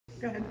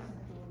Go ahead.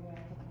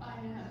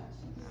 I know.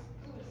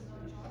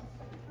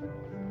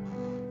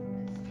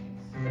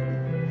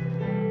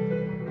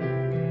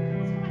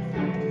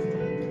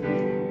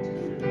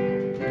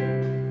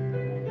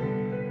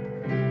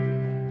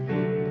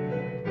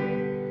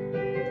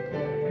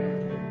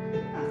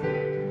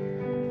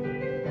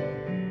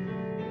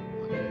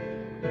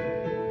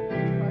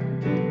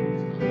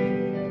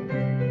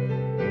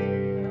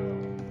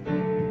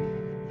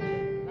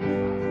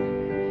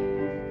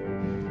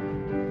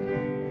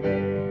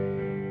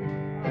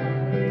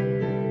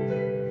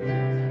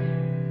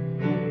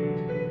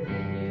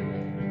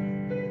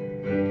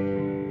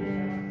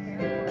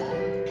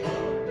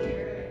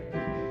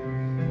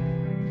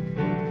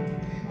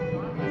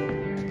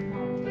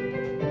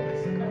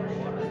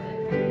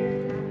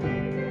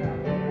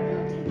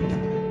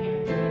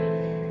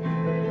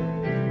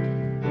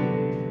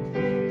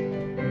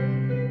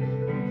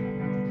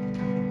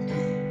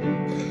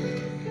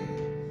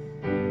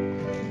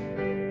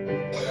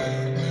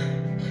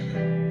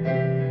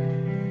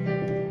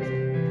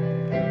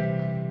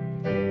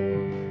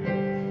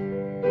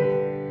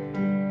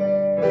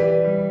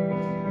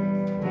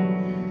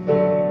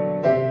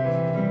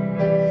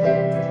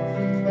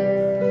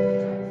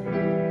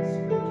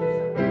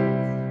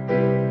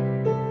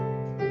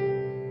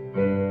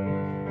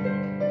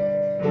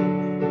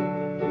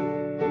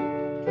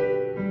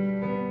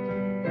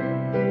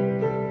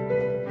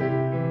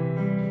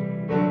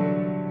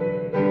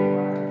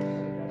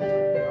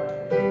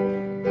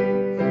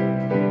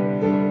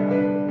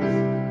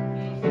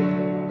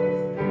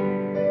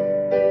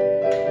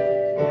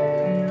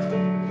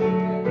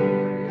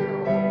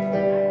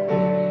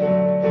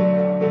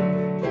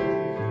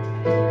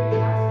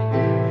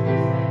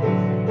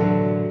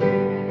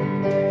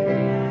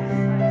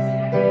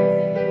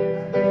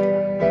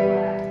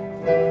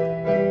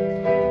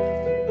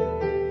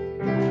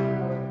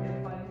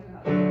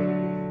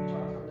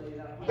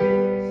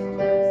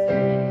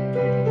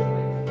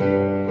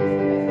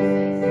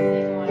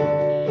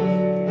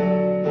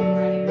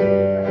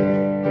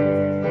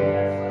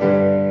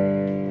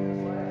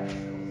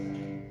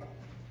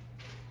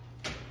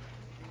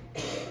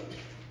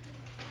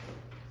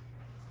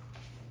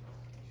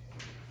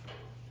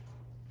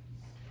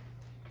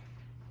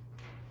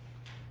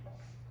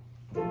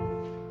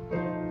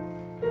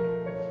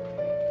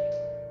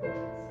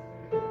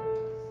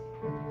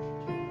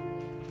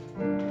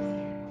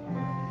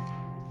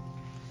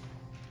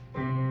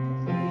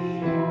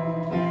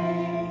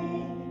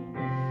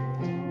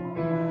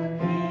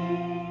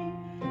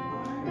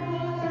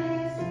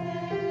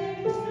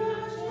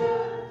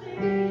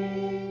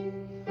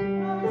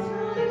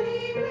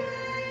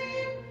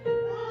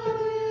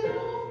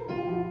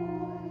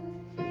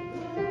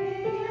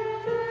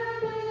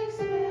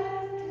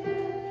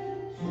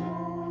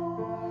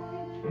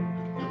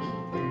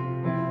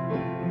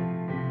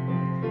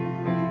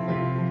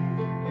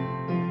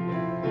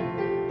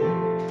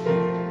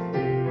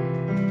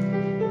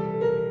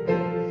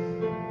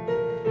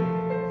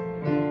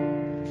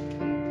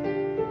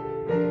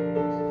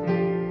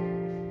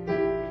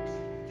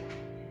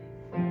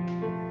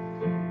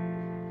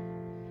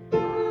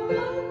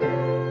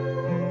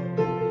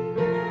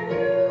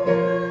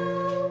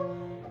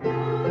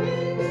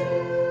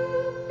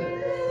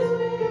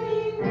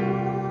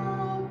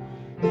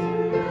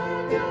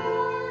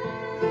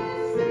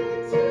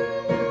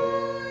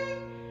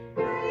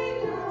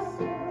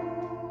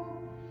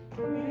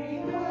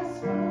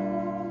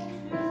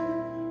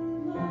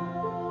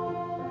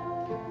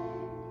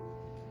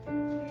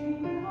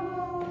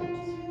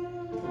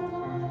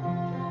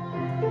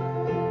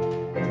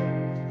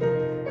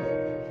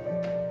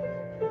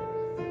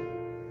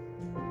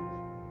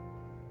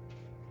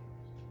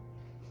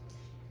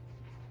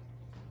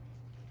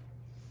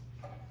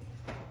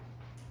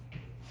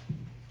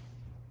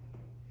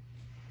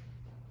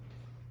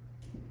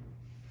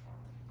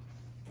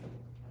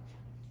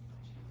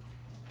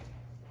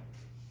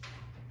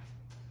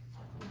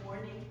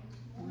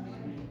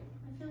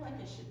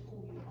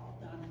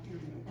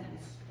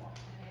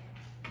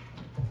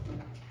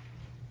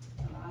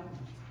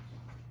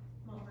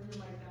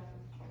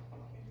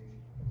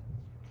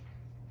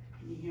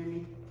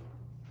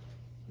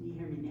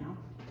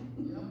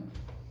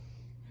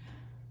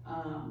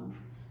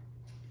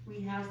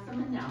 We have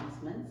some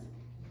announcements.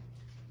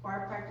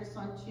 Choir practice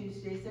on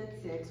Tuesdays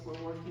at 6.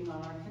 We're working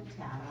on our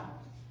cantata.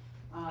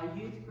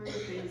 Youth group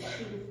is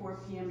 2 to 4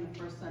 p.m. the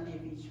first Sunday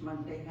of each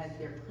month. They had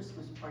their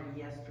Christmas party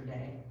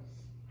yesterday.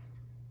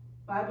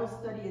 Bible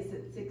study is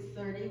at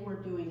 6:30.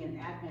 We're doing an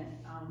Advent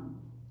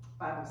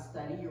Bible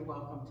study. You're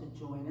welcome to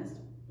join us.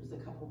 There's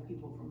a couple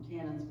people from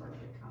Cannonsburg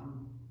that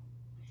come.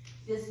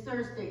 This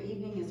Thursday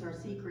evening is our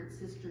Secret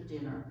Sister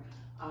dinner.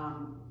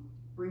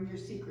 Bring your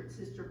secret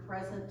sister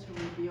present to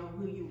reveal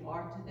who you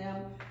are to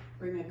them.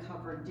 Bring a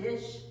covered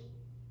dish,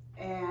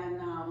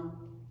 and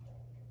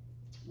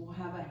we'll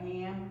have a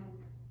ham,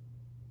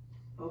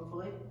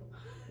 hopefully,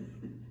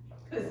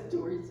 because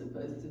Tori's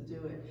supposed to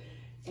do it,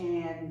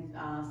 and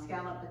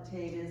scalloped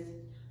potatoes,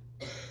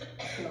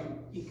 so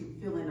you can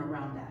fill in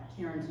around that.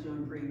 Karen's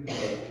doing green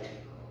beans.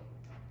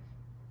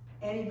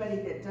 Anybody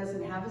that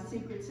doesn't have a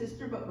secret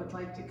sister but would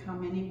like to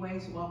come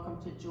anyways,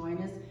 welcome to join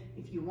us.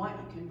 If you want,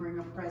 you can bring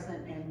a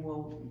present and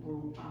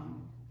we'll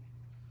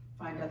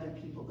find other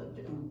people that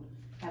don't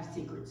have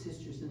secret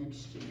sisters in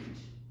exchange.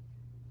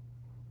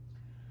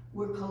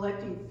 We're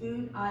collecting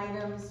food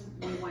items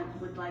we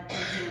would like to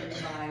hand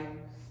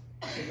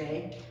by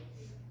today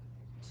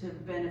to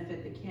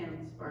benefit the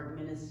Canonsburg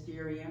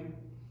Ministerium.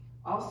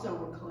 Also,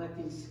 we're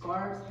collecting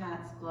scarves,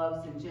 hats,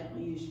 gloves, and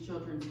gently used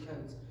children's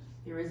coats.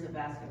 There is a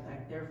basket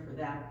back there for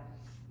that.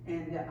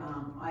 And the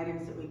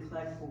items that we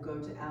collect will go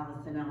to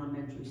Allison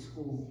Elementary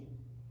School.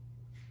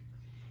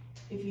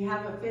 If you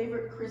have a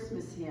favorite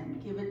Christmas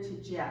hymn, give it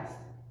to Jess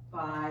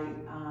by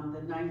the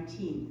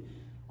 19th.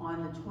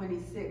 On the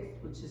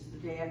 26th, which is the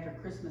day after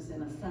Christmas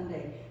and a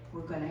Sunday,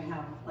 we're going to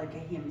have like a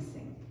hymn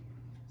sing.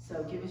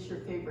 So give us your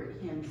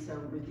favorite hymn so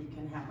Ruthie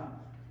can have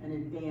an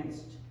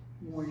advanced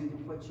warning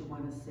of what you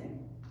want to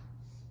sing.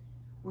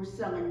 We're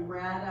selling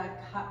Rada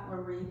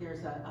cutlery.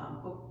 There's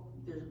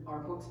our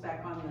books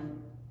back on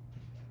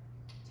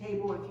the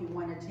table if you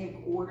want to take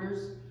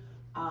orders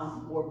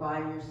or buy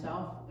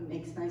yourself. It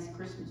makes nice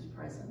Christmas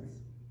presents.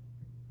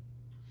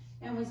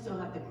 And we still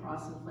have the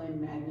cross and flame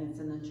magnets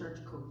and the church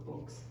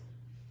cookbooks.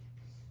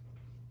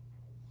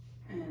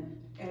 And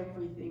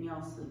everything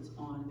else that's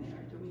on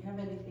there. Do we have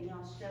anything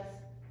else, Jess?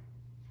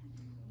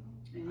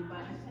 Anybody?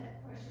 I just had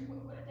a question.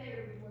 What day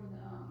are we doing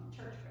the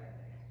church fair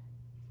there?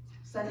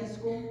 Sunday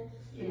school?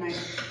 Yeah.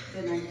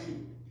 The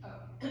 19th. Oh.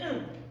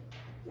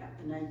 Yeah,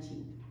 the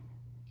 19th.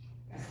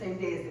 The same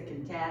day as the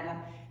cantata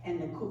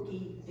and the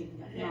cookie. Cookie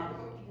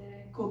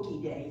day. Cookie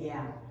day,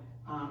 yeah.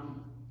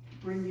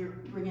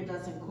 Bring a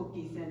dozen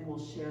cookies and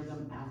we'll share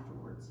them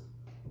afterwards.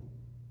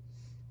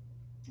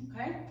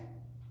 Okay?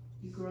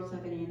 You girls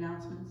have any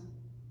announcements?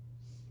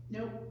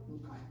 Nope?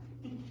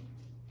 Okay.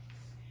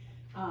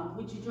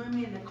 Would you join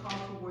me in the call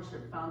to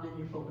worship found in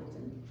your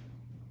bulletin?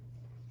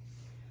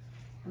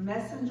 A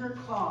messenger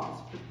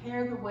calls,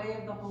 prepare the way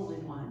of the Holy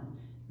One.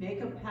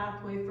 Make a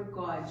pathway for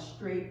God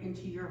straight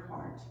into your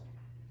heart.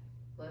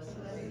 Blessed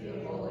be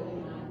the Holy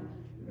One,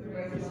 who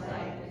brings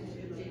light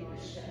into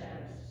deepest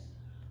shadows.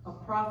 A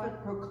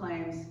prophet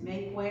proclaims,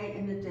 make way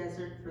in the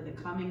desert for the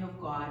coming of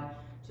God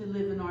to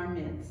live in our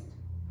midst.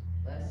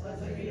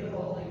 Blessed be the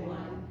Holy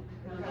One,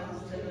 who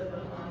comes to live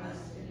among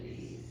us in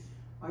peace.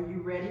 Are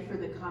you ready for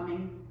the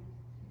coming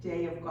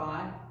day of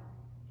God?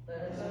 Let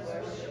us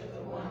worship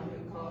the one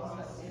who calls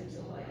us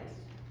into light.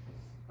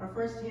 Our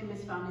first hymn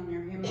is found in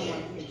your hymnal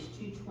on page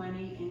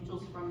 220,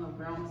 Angels from the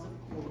Realms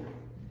of Glory.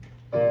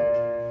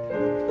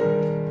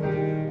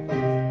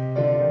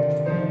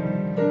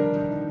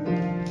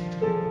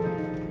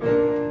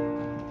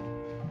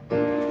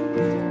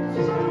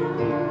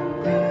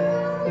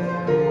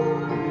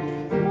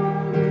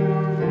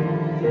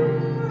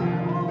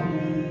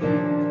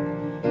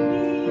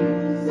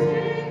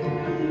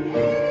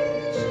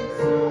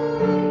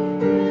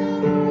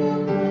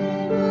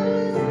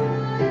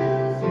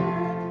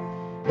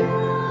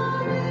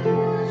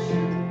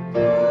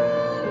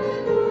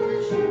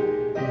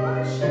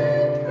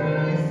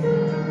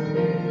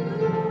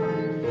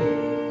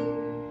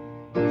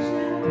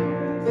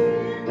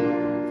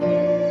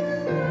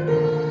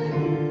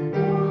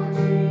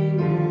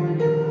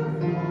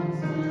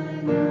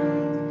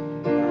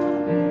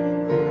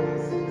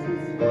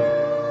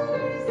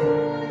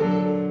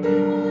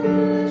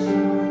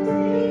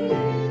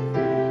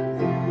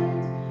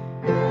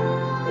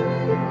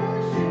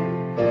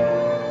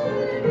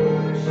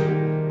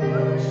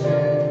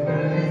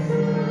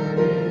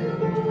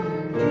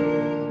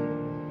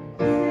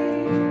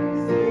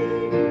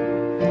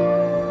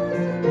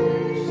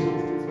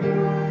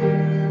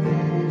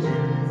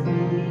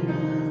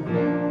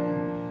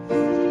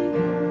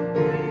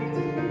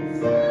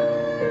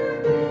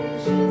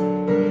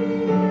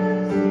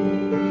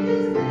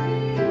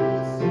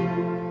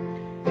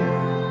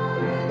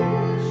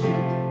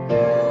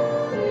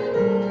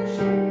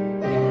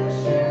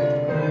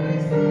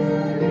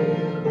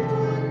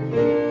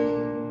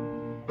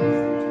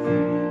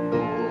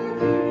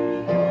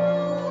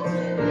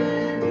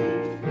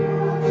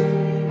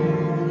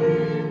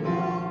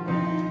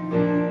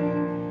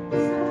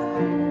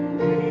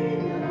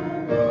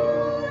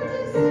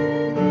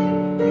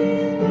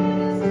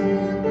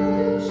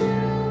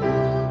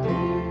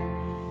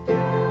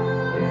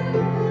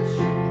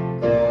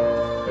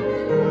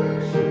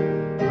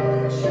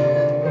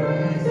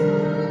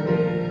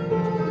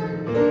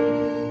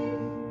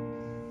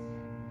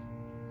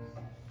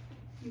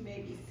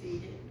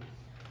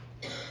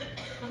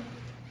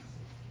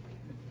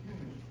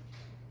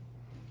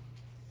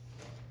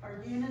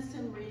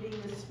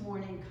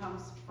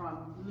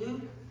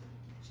 Luke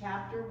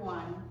chapter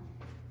 1,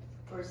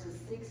 verses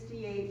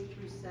 68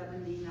 through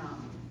 79.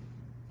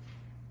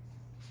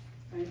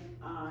 And,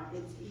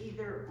 it's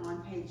either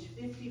on page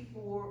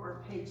 54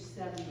 or page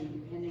 70,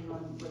 depending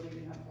on whether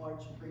you have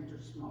large print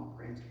or small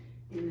print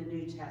in the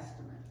New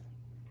Testament.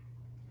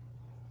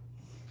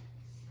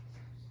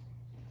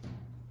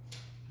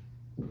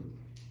 Are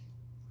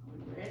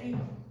we ready?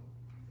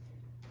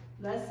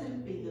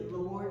 Blessed be the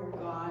Lord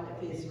God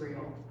of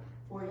Israel,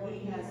 for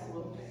he has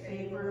looked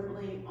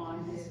favorably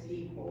on his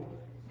people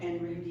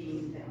and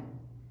redeemed them.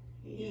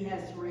 He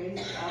has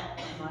raised up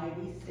a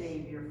mighty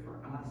Savior for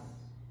us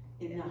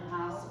in the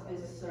house of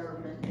his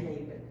servant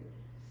David,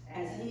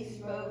 as he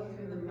spoke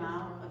through the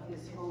mouth of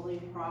his holy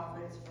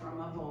prophets from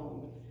of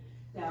old,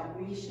 that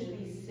we should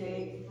be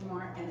saved from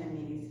our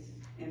enemies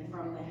and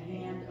from the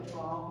hand of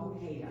all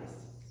who hate us.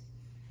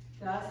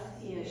 Thus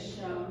he has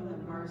shown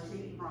the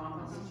mercy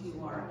promised to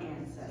our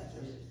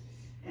ancestors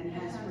and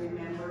has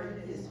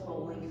remembered his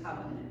holy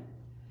covenant,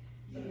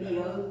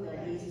 the oath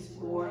that he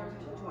swore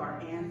to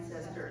our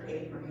ancestor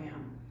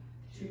Abraham,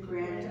 to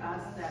grant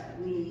us that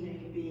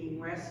we, being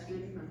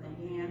rescued from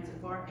the hands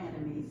of our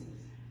enemies,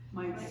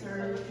 might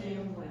serve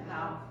him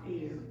without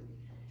fear,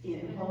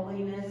 in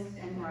holiness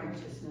and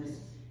righteousness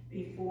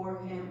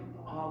before him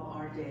all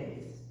our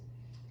days.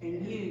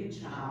 And you,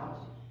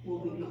 child, will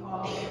be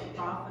called the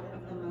prophet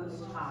of the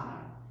Most High,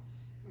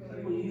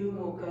 for you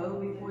will go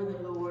before the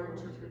Lord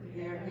to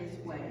prepare his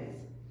ways,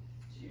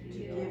 to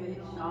give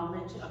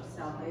knowledge of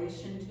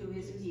salvation to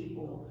his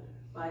people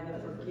by the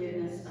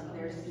forgiveness of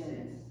their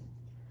sins.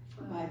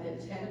 By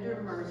the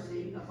tender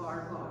mercy of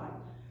our God,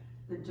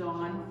 the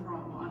dawn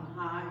from on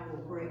high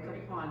will break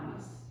upon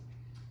us,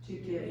 to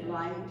give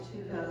light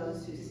to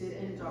those who sit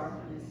in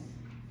darkness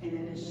and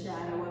in the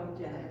shadow of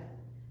death,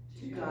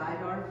 to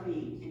guide our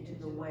feet into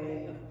the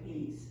way of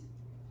peace.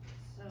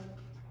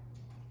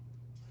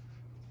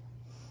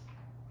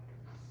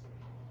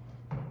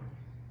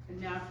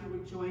 And now if you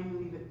would join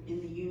me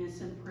in the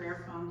unison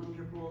prayer found in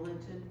your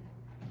bulletin.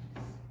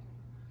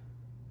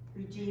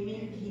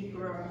 Redeeming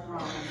keeper of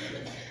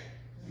promises,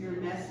 your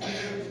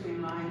messengers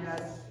remind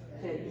us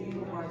that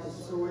you are the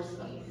source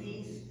of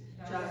peace,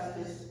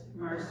 justice,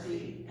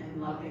 mercy,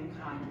 and loving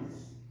kindness.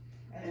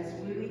 As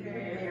we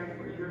prepare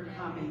for your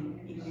coming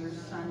in your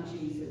Son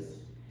Jesus,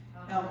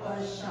 help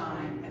us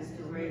shine as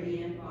the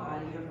radiant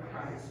body of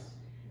Christ,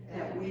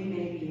 that we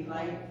may be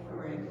light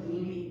for a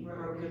gloomy,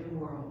 broken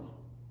world.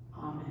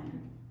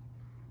 Amen.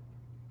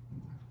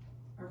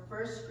 Our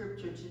first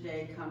scripture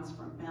today comes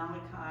from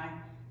Malachi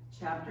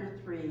chapter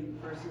 3,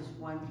 verses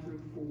 1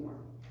 through 4.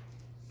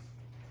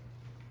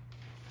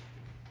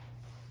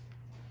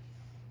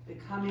 The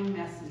coming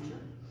messenger.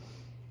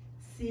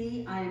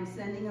 See, I am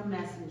sending a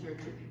messenger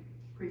to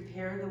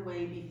prepare the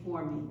way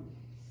before me,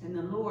 and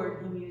the Lord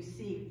whom you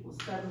seek will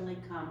suddenly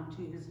come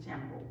to his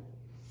temple.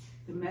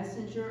 The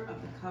messenger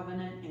of the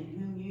covenant in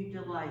whom you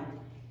delight.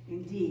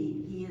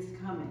 Indeed, he is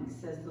coming,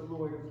 says the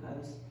Lord of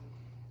hosts.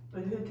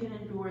 But who can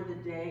endure the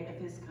day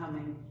of his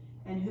coming,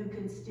 and who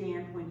can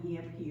stand when he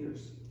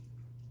appears?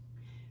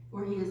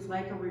 For he is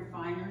like a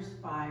refiner's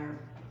fire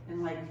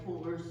and like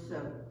fuller's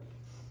soap.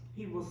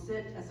 He will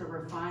sit as a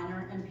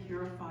refiner and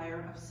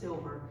purifier of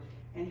silver,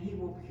 and he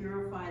will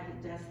purify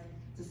the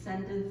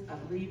descendants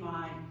of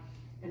Levi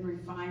and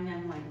refine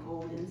them like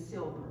gold and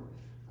silver,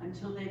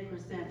 until they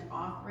present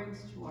offerings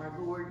to our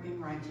Lord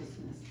in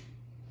righteousness.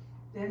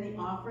 Then the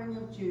offering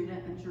of Judah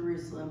and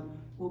Jerusalem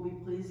will be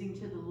pleasing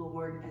to the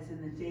Lord as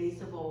in the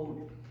days of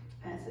old,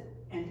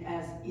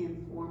 as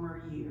in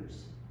former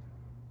years.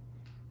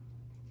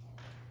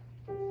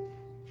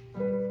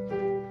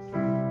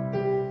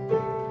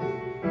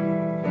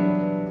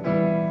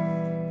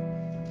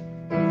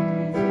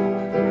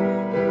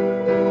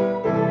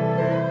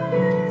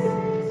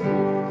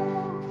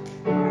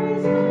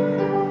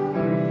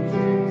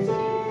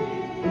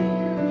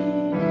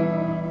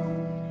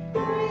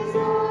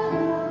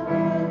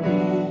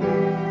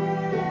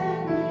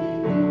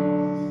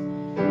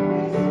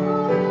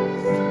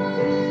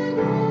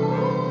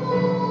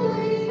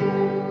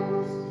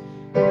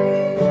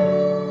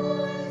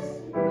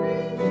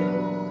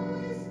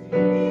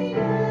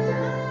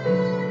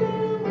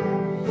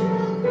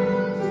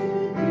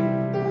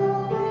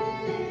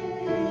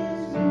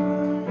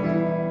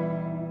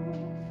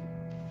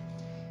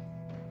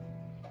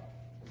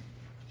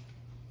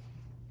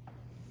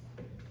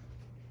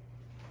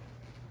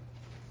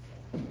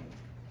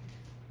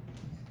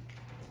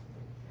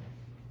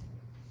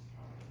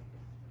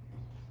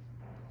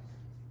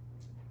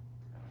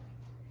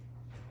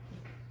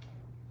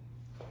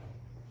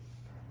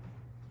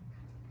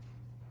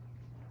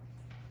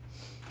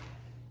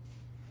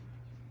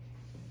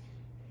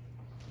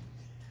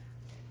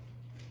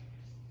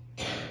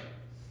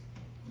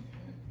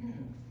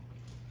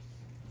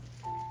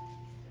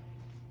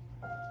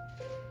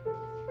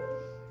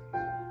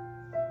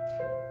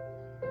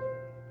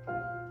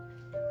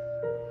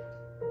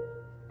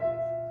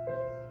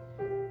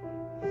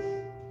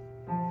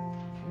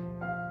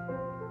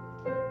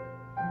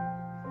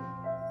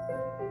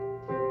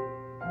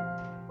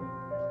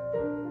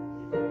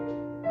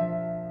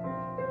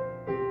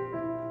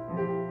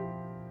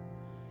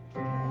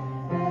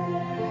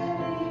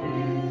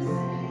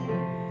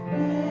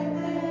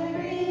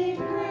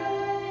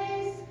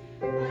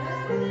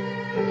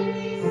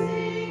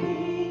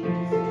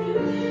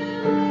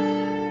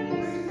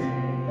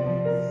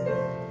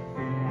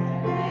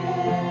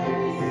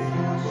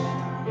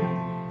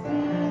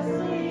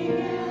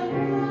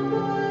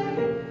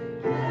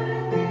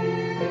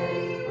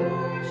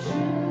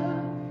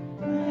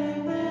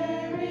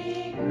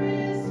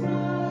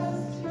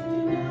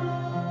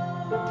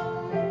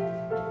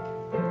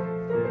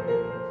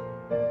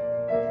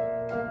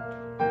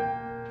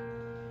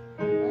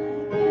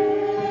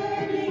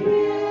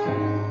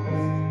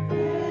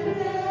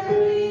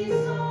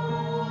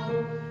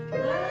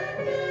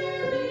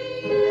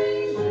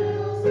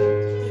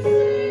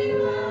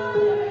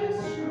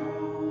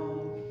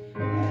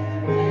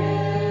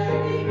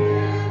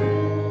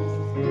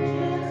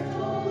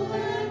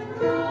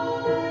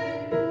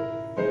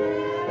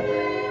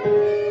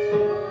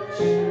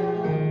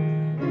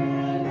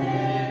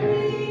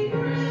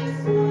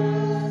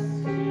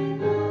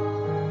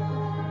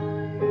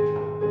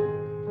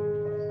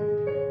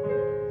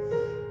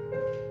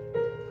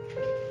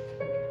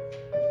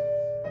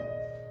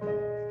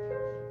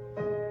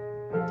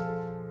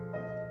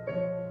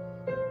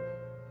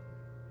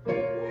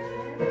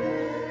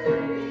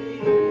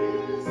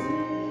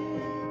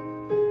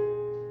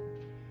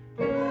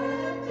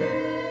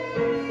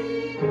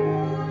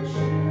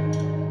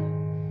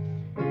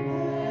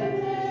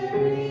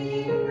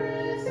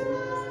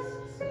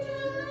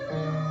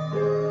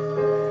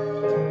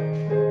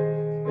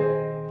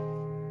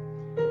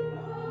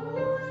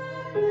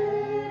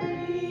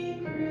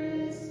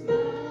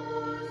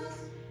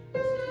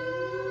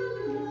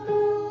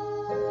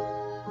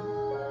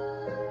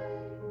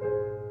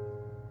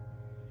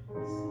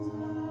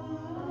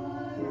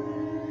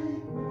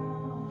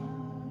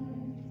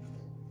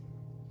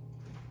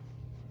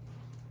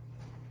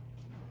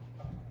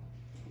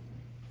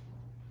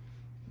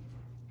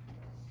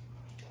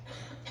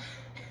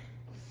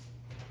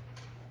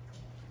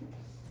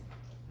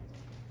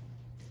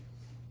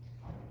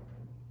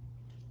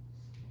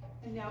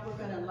 And now we're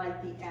going to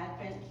light the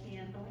Advent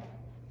candle.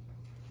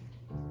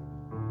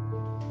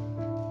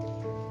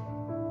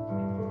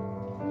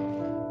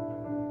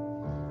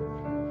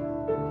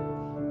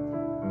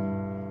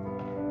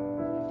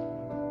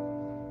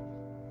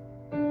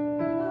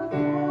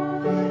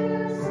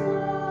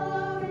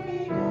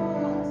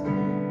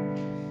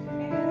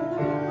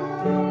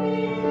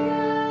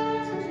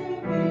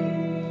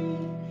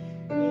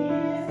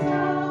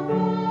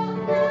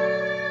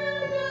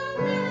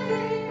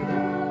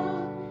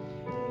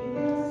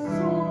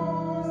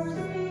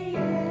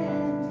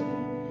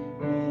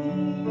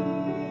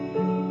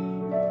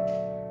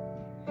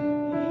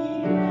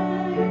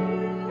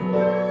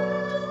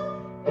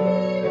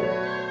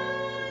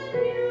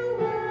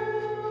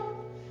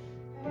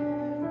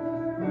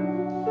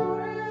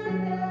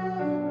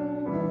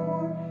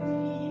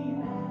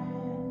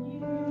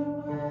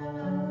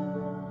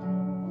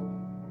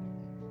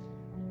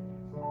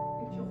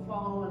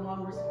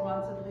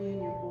 Responsibly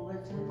in your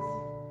bulletins.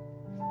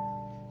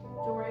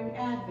 During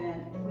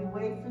Advent, we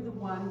wait for the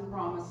one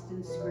promised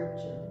in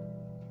Scripture.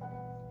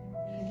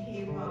 And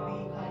he will be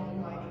Almighty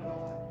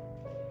God.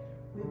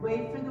 We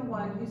wait for the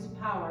one whose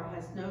power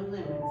has no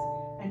limits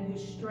and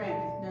whose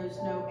strength knows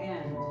no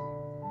end.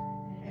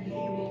 And he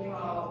will be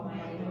called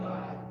Mighty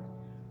God.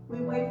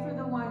 We wait for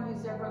the one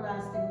whose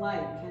everlasting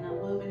light can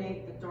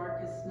illuminate the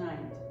darkest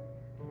night.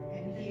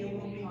 And he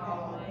will be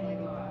called Mighty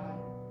God.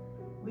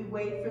 We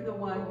wait for the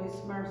one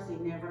whose mercy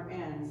never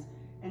ends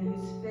and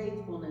whose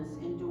faithfulness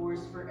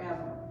endures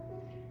forever.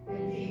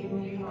 And he will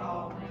be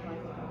called Mighty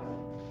God.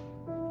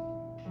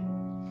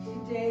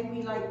 Today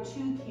we light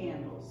 2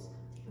 candles.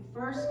 The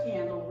first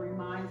candle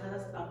reminds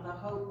us of the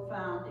hope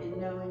found in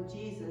knowing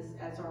Jesus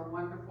as our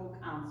wonderful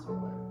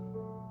counselor.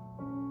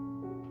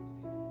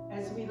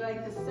 As we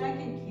light the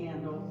second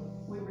candle,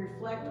 we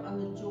reflect on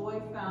the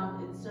joy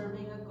found in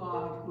serving a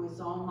God who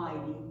is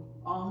almighty,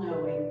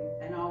 all-knowing,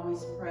 and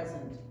always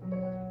present.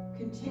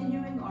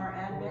 Continuing our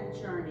Advent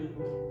journey,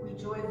 we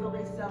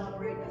joyfully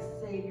celebrate a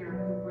Savior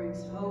who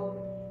brings hope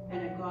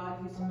and a God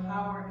whose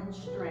power and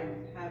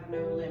strength have no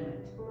limit.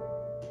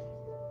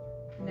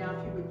 Now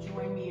if you would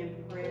join me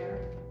in prayer.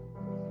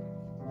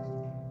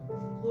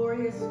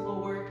 Glorious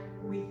Lord,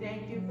 we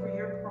thank you for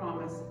your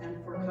promise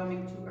and for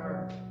coming to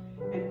earth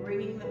and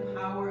bringing the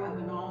power of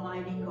an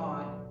almighty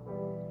God.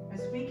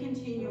 As we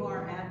continue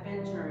our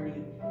Advent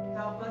journey,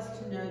 help us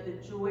to know the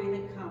joy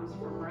that comes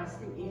from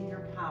resting in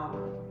your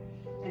power,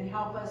 and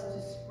help us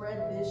to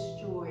spread this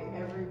joy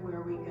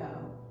everywhere we go,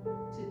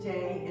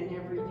 today and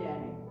every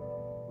day.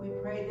 We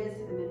pray this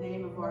in the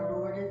name of our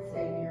Lord and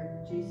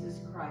Savior, Jesus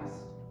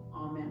Christ.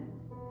 Amen.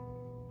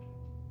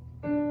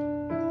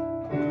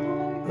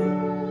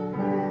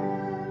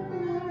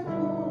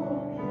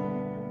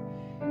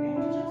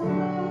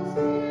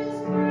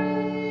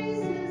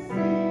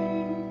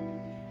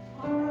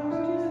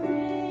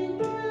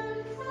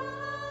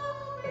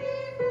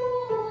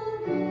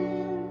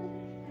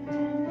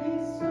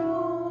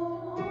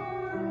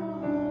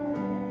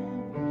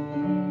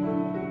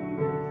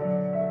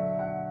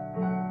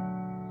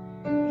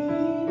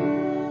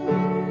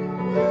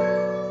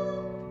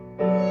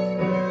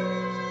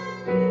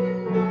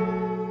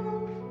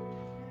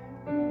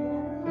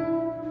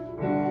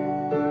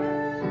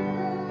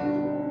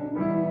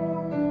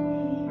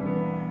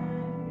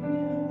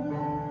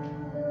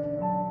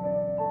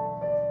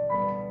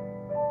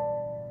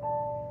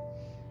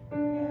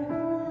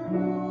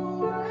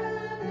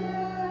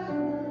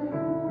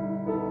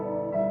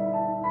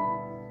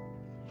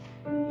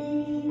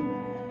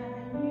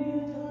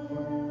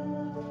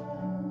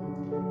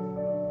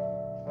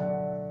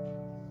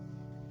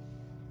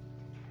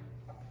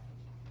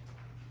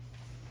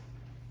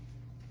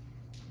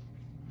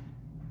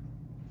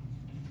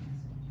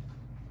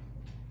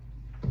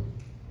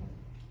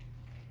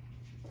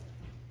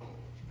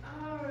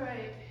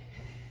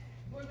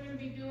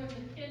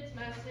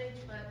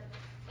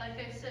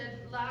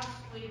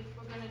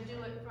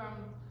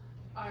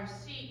 Our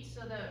seats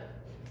so that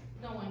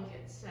no one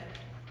gets sick.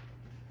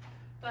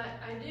 But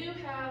I do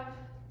have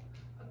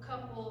a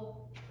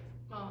couple,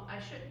 well,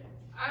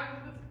 I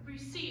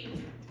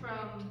received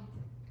from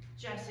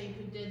Jesse,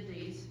 who did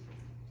these,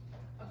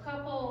 a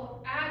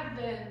couple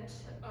Advent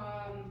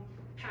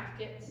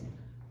packets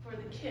for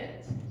the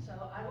kids. So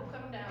I will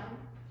come down.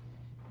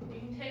 You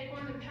can take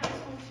one and pass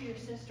one to your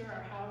sister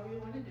or however you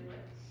want to do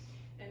it.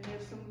 And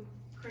there's some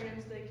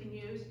crayons they can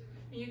use.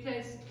 And you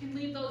guys can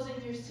leave those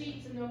in your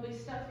seats and there'll be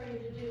stuff for you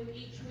to do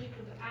each week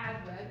of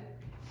Advent.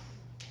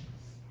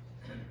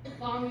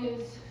 Long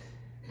as,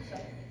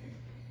 so.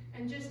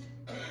 And just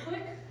a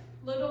quick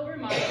little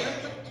reminder,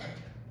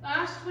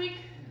 last week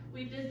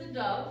we did the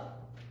dove,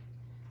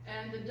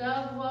 and the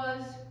dove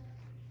was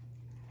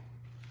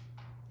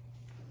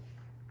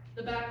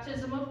the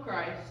baptism of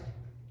Christ.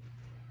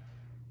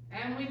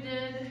 And we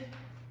did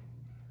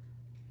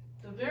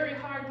the very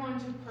hard one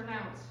to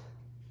pronounce,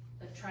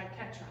 the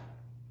triquetra,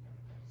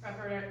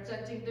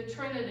 representing the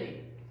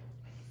Trinity.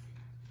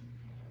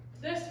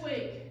 This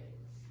week,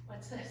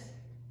 what's this?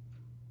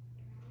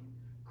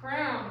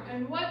 Crown.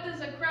 And what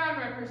does a crown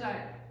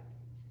represent?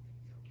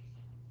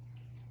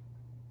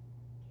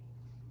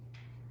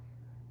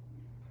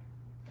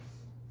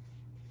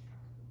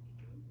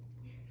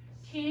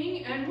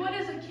 King, and what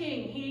is a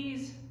king?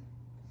 He's,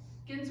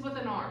 begins with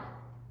an R.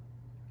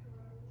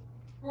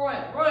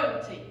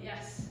 Royalty,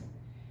 yes.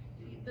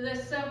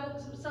 This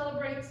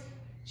celebrates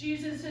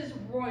Jesus'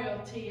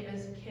 royalty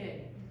as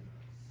king.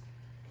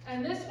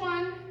 And this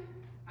one,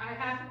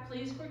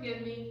 please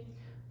forgive me,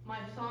 my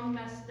thumb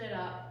messed it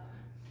up.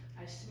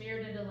 I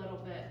smeared it a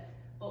little bit.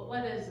 But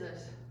what is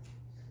this?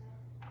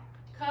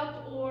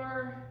 Cup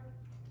or,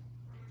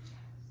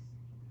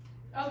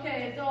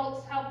 okay,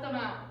 adults, help them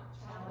out.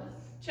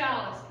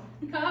 Chalice.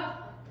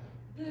 Cup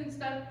and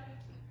stuff,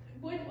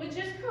 which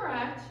is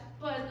correct,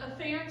 but a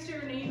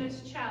fancier name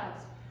is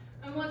chalice.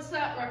 And what's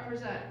that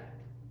represent?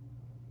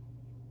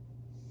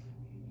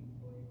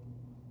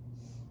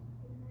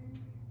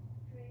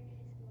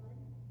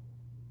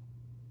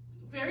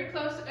 Very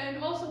close.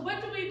 And also,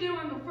 what do we do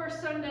on the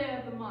first Sunday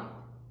of the month?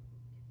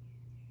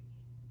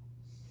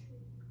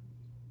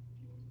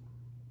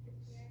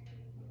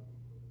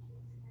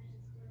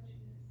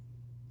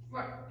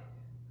 Right.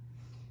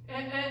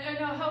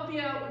 And I'll help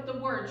you out with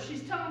the word.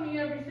 She's telling me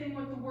everything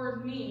what the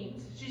word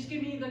means. She's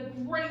giving me the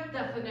great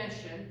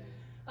definition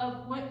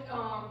of what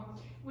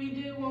we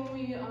do when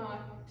we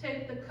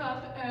take the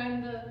cup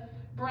and the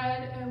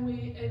bread and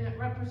it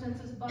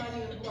represents his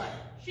body and blood.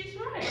 She's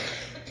right.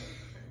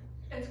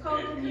 It's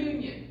called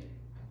communion.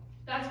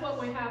 That's what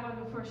we have on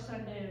the first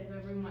Sunday of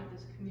every month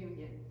is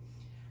communion.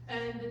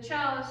 And the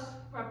chalice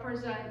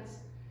represents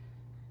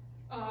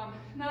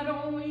not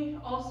only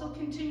also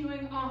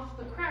continuing off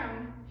the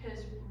crown,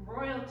 his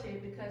royalty,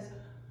 because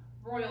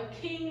royal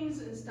kings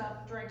and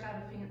stuff drank out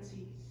of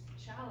fancy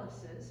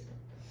chalices,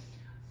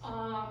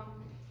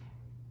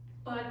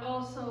 but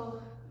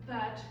also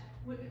that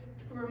would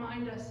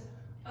remind us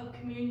of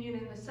communion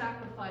and the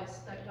sacrifice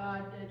that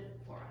God did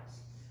for us.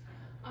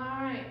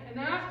 All right, and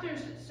after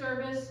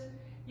service,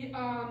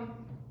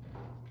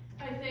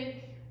 I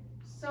think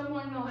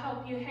someone will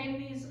help you hang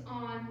these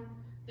on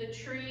the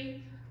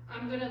tree.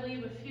 I'm going to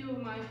leave a few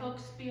of my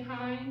hooks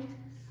behind.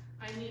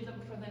 I need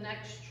them for the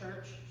next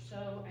church,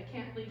 so I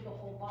can't leave the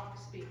whole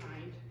box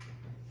behind.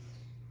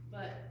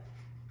 But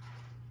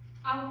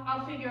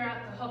I'll figure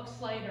out the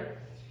hooks later.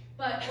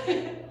 But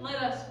let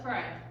us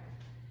pray.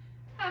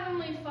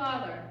 Heavenly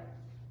Father,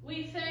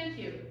 we thank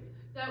you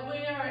that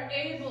we are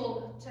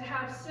able to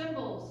have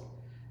symbols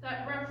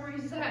that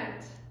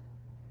represent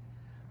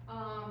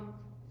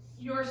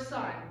your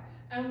Son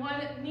and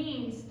what it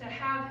means to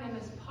have him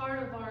as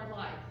part of our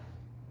life.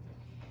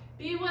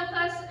 Be with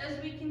us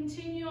as we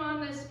continue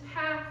on this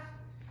path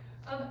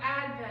of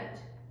Advent,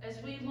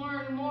 as we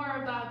learn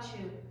more about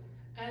you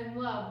and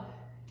love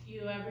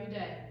you every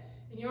day.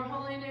 In your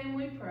holy name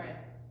we pray.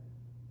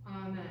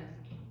 Amen.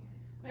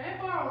 May I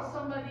borrow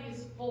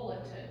somebody's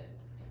bulletin?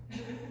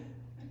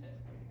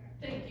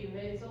 Thank you,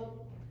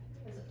 Hazel,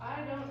 because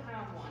I don't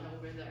have one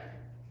over there.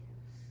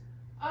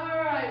 All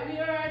right, we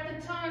are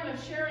at the time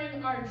of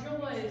sharing our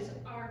joys,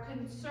 our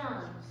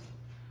concerns,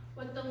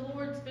 what the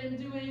Lord's been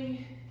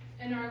doing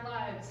in our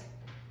lives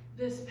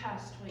this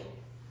past week.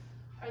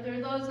 Are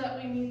there those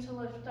that we need to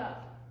lift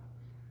up?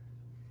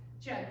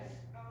 Jen?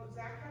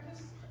 Zach had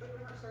his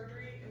open heart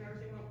surgery and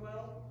everything went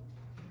well,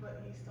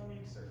 but he still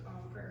needs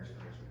prayers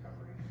for his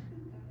recovery.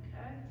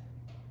 Okay.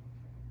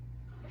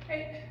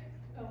 Hey.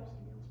 Oh.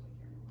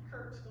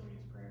 Kurt still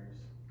needs prayers.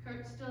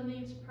 Kurt still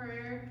needs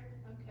prayer.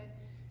 Okay.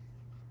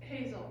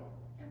 Hazel?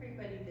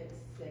 Everybody that's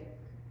sick,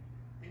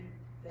 and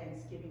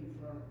Thanksgiving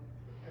for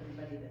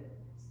everybody that's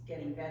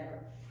getting better.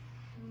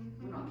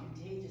 Mm-hmm. We're not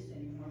contagious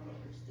anymore, but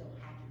we're still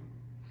happy.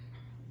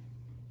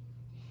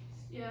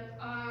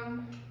 Yep,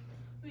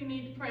 we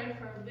need to pray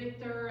for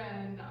Victor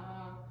and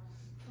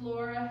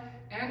Flora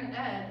and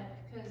Ed,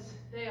 because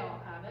they all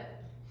have it.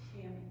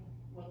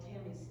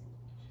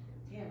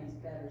 Tammy's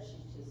better,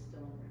 she's just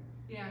still.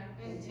 Yeah,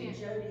 And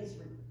Jody's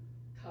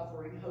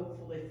recovering,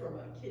 hopefully, from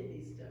a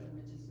kidney stone,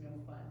 which is no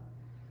fun.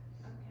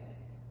 Okay.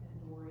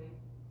 And Lori,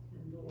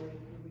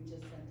 who we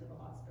just sent to the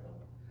hospital.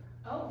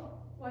 Oh,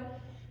 what?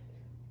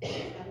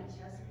 Having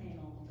chest pain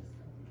all of a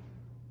sudden.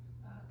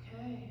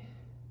 Okay.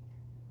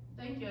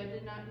 Thank you, I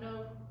did not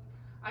know.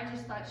 I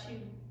just thought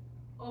she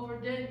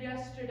overdid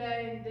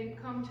yesterday and didn't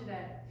come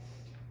today.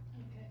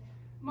 Okay.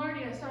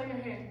 Marty, I saw your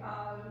hand.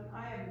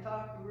 I haven't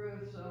talked to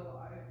Ruth, so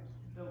I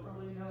don't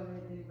really know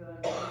anything,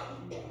 but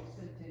she needs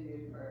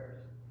continued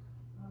prayers.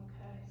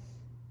 Okay.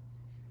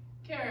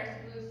 Karen.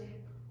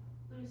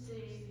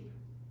 Lucy.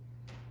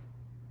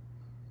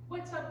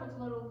 What's up with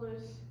little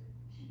Lucy?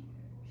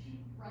 She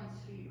runs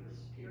fevers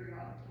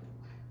periodically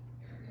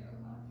every other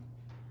month.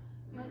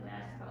 And it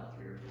lasts about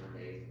 3 or 4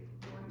 days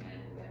during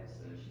medical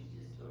episode, she's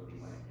just totally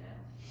wiped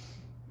out.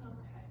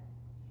 Okay.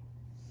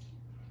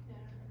 Yeah.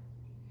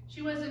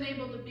 She wasn't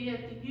able to be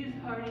at the youth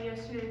party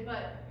yesterday,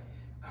 but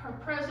her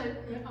present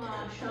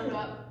showed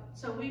up,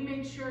 so we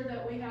made sure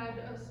that we had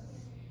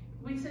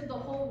we said the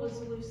whole was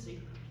Lucy.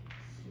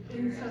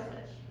 And so,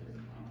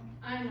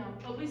 I know,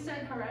 but we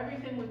sent her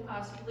everything we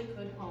possibly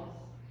could home.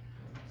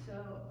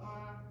 So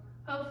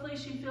hopefully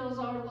she feels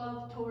our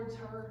love towards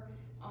her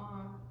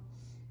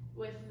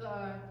with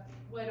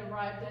what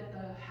arrived at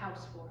the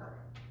house for her.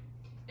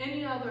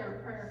 Any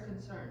other prayer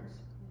concerns?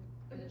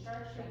 The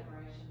church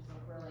decorations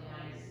look really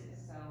nice,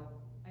 so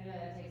I know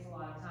that takes a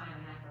lot of time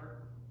and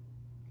effort.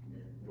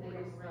 They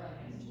look really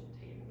nice.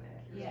 Table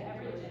back here. Yeah,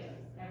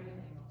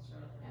 everything looks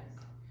really nice.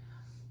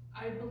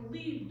 I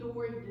believe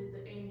Dory did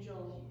the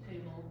angel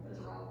table.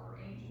 Those are all for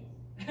angels.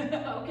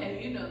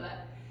 Okay, you know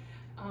that.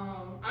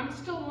 I'm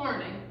still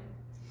learning.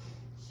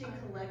 She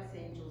collects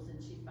angels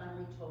and she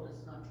finally told us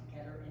not to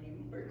get her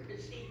anymore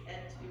because she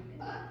had too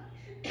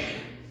many.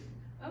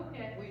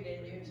 Okay. We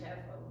didn't use half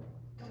of them.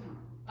 Come on.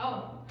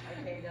 Oh, I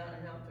came down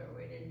and helped her,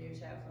 we didn't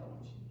use half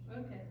of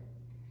them. okay.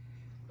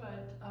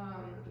 But,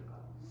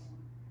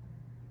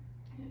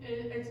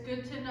 it's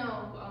good to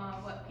know,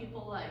 what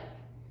people like.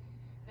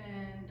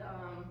 And,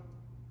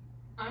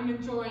 I'm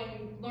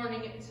enjoying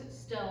learning it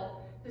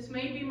still. This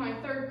may be my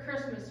third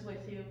Christmas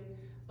with you,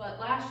 but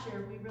last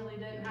year we really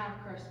didn't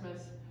have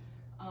Christmas.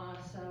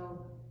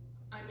 So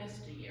I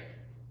missed a year.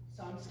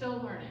 So I'm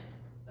still learning,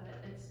 but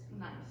it's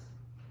nice.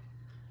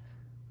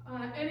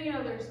 Any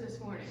others this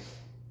morning?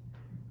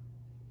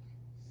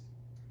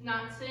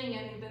 Not seeing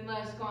any, then let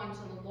us go on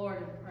to the Lord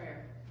in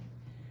prayer.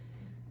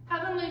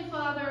 Heavenly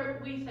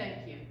Father, we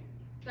thank you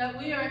that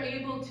we are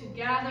able to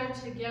gather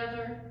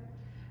together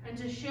and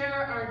to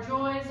share our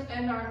joys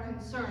and our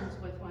concerns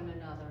with one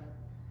another.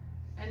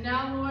 And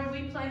now, Lord,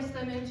 we place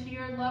them into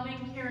your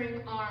loving,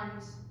 caring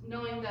arms,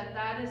 knowing that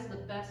that is the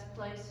best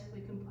place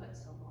we can put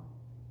someone.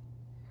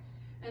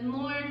 And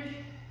Lord,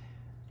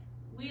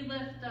 we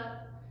lift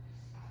up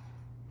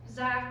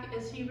Zach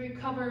as he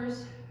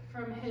recovers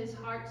from his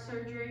heart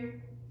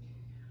surgery.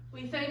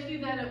 We thank you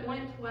that it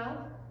went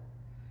well.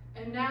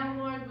 And now,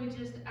 Lord, we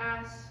just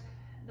ask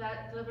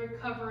that the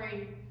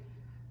recovery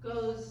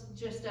goes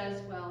just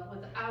as well,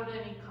 without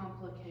any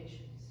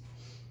complications.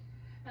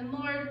 And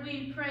Lord,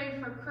 we pray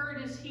for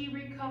Kurt as he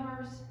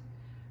recovers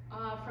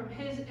from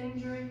his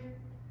injury,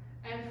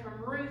 and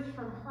from Ruth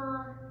from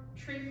her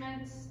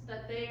treatments,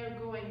 that they are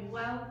going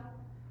well.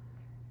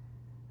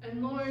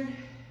 And Lord,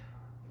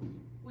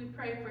 we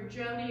pray for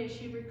Jody as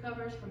she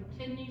recovers from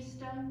kidney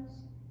stones.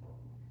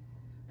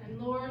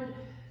 And Lord,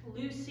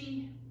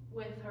 Lucy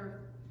with her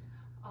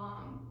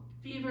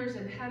fevers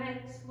and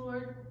headaches,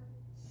 Lord,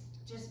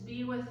 just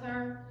be with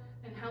her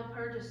and help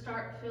her to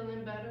start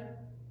feeling better.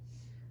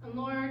 And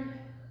Lord,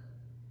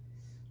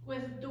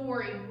 with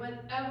Dory,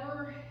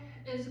 whatever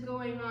is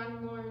going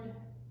on, Lord,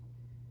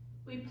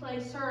 we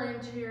place her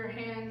into your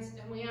hands,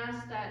 and we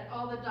ask that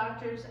all the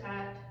doctors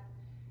at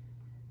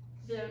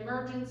the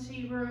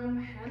emergency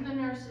room and the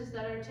nurses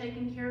that are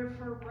taking care of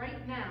her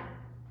right now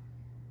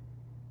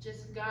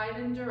just guide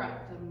and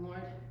direct them,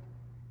 Lord.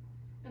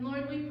 And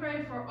Lord, we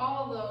pray for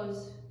all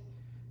those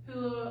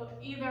who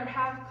either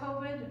have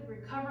COVID,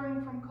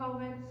 recovering from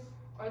COVID,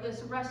 or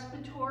this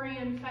respiratory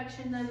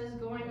infection that is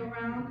going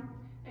around,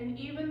 and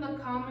even the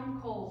common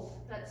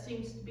cold that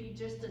seems to be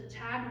just a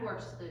tad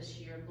worse this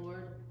year,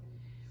 Lord.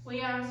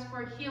 We ask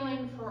for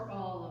healing for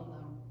all of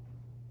them.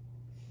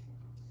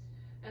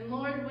 And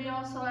Lord, we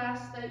also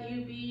ask that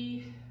you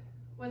be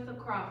with the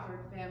Crawford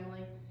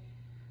family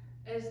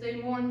as they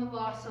mourn the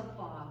loss of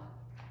Bob.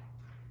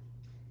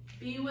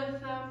 Be with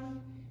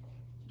them,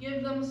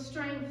 give them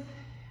strength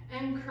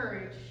and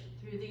courage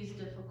through these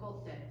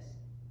difficult days.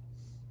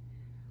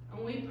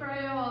 And we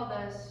pray all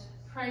this,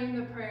 praying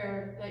the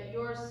prayer that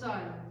your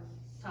Son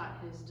taught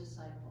his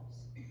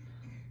disciples.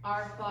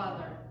 Our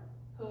Father,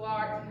 who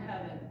art in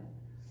heaven,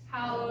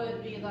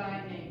 hallowed be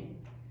thy name.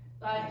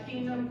 Thy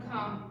kingdom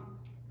come,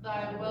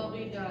 thy will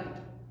be done,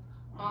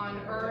 on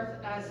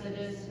earth as it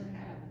is in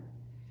heaven.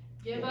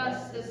 Give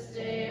us this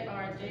day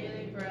our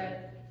daily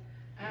bread,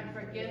 and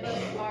forgive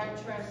us our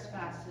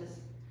trespasses,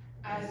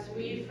 as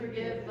we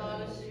forgive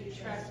those who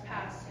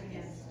trespass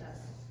against us.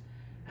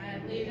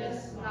 And lead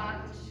us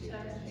not into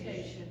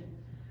temptation,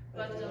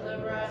 but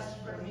deliver us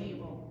from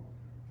evil.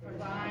 For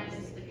thine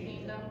is the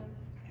kingdom,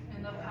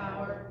 and the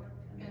power,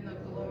 and the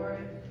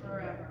glory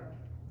forever.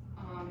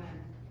 Amen.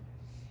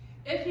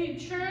 If you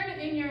turn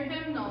in your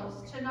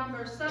hymnals to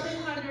number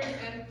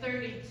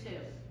 732,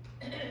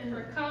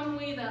 for Come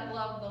We That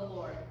Love the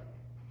Lord.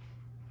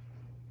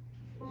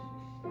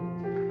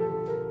 Thank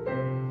you.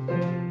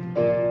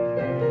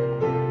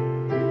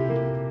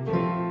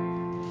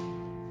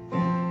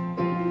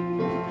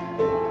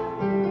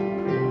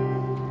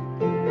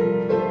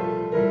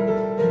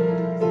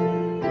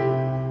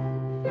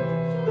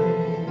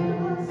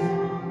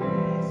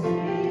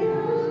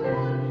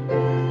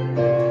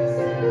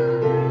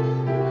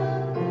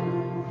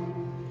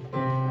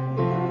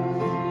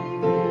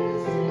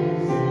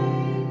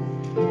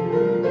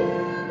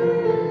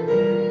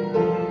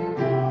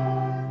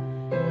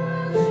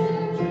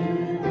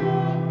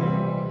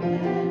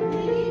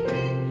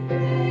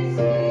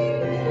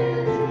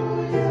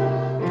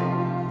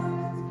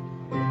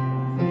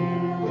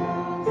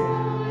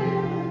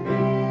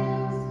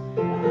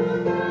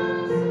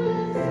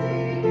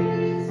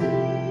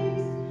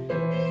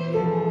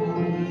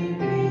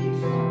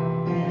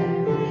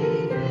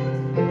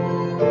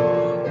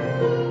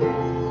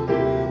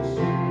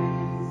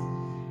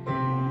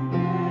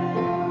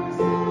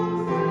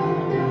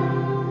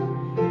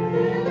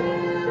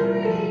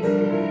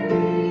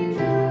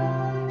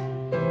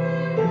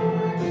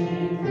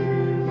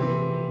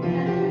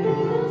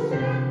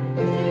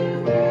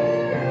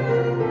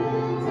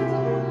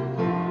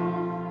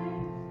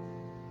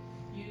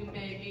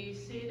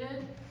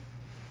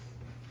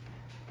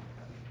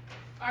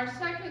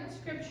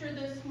 scripture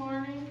this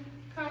morning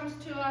comes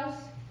to us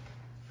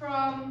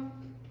from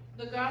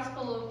the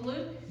Gospel of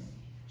Luke,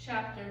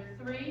 chapter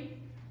 3,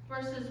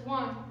 verses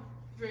 1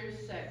 through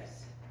 6.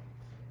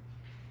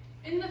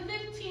 In the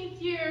 15th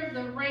year of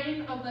the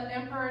reign of the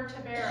Emperor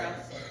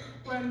Tiberius,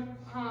 when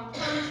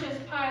Pontius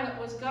Pilate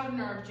was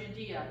governor of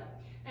Judea,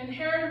 and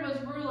Herod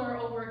was ruler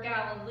over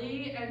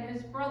Galilee, and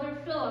his brother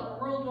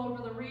Philip ruled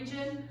over the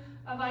region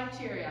of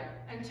Iturea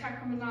and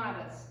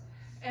Trachonitis,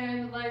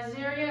 and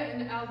Lysaria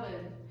and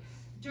Alban.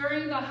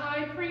 During the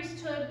high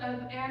priesthood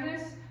of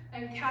Annas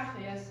and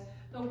Caiaphas,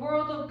 the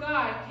word of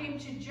God came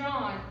to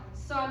John,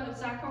 son of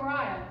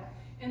Zechariah,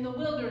 in the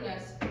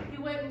wilderness.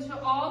 He went into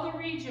all the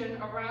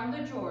region around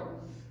the Jordan,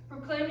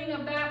 proclaiming a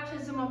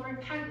baptism of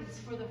repentance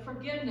for the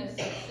forgiveness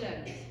of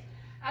sins.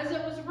 As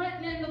it was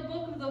written in the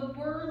book of the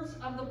words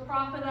of the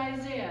prophet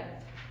Isaiah,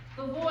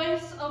 the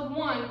voice of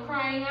one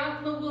crying out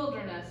in the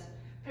wilderness,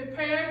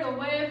 prepare the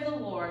way of the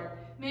Lord,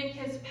 make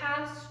his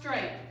path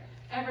straight.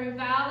 Every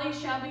valley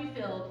shall be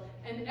filled,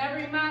 and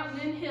every mountain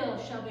and hill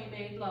shall be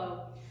made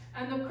low,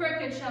 and the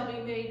crooked shall be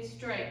made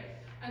straight,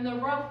 and the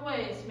rough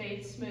ways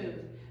made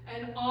smooth,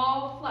 and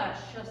all flesh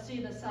shall see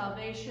the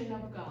salvation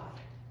of God.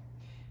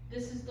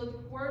 This is the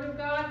word of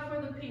God for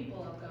the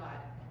people of God.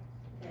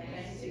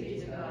 Thanks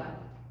be to God.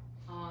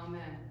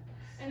 Amen.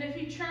 And if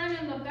you turn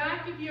in the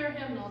back of your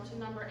hymnal to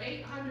number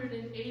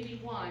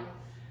 881,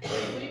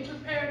 we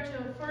prepare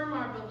to affirm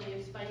our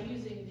beliefs by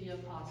using the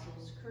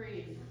Apostles'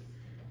 Creed.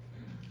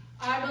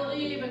 I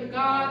believe in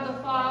God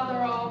the Father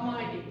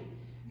Almighty,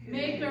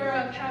 maker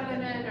of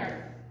heaven and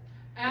earth,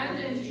 and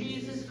in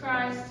Jesus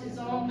Christ, his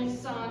only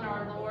Son,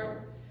 our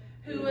Lord,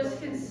 who was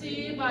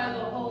conceived by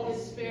the Holy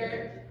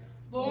Spirit,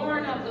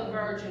 born of the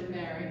Virgin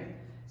Mary,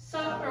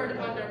 suffered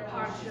under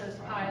Pontius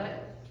Pilate,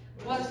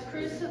 was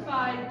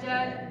crucified,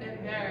 dead,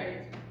 and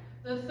buried.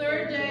 The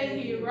third day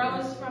he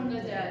rose from the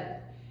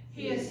dead.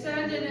 He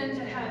ascended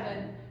into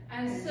heaven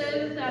and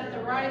sitteth at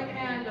the right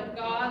hand of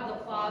God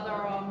the Father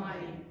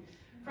Almighty.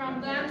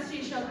 From thence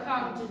he shall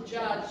come to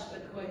judge the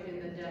quick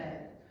and the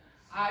dead.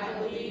 I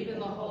believe in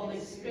the Holy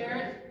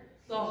Spirit,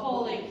 the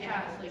Holy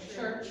Catholic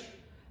Church,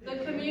 the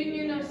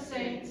communion of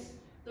saints,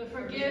 the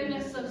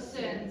forgiveness of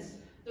sins,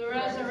 the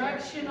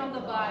resurrection of the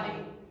body,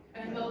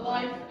 and the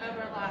life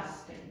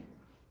everlasting.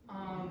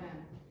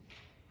 Amen.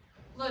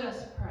 Let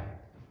us pray.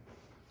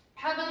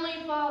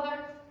 Heavenly Father,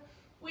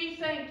 we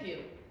thank you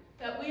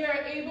that we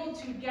are able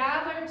to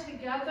gather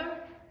together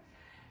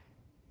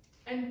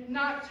and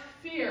not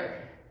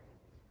fear.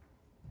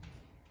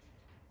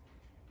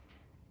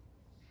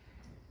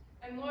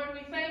 And Lord,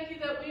 we thank you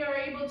that we are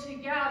able to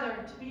gather,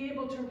 to be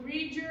able to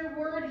read your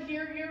word,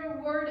 hear your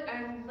word,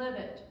 and live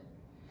it.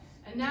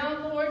 And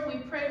now, Lord, we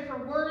pray for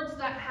words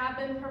that have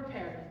been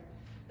prepared,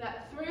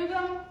 that through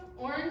them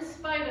or in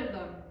spite of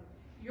them,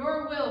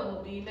 your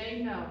will be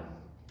made known.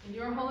 In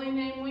your holy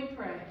name we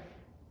pray.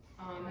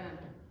 Amen.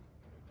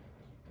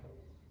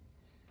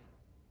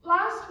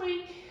 Last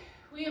week,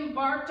 we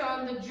embarked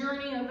on the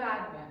journey of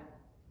Advent.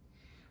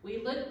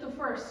 We lit the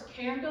first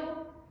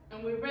candle,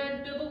 and we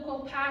read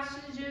biblical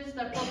passages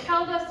that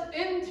propelled us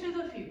into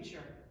the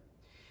future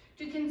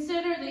to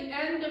consider the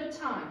end of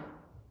time,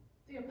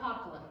 the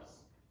apocalypse.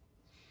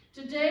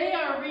 Today,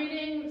 our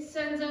reading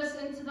sends us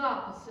into the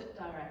opposite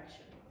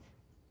direction.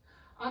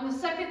 On the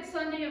second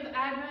Sunday of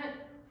Advent,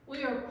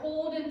 we are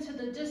pulled into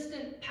the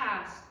distant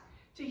past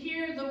to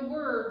hear the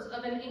words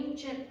of an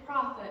ancient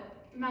prophet,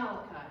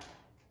 Malachi.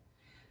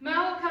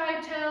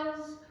 Malachi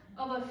tells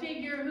of a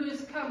figure who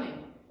is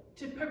coming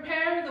to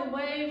prepare the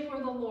way for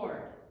the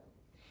Lord.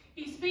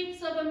 He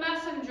speaks of a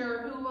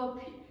messenger who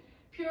will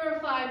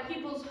purify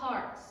people's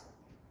hearts.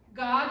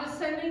 God is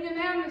sending an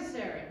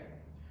emissary,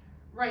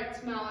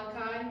 writes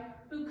Malachi,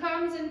 who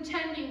comes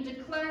intending to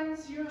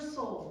cleanse your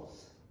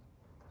souls.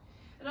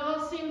 It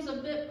all seems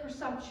a bit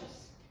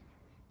presumptuous,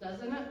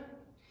 doesn't it?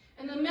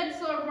 In the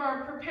midst of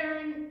our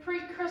preparing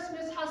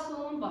pre-Christmas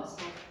hustle and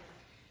bustle,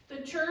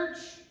 the church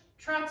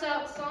trots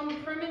out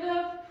some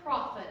primitive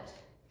prophet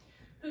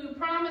who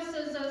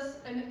promises us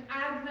an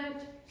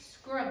Advent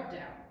scrub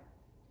down.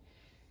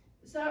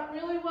 Is that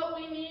really what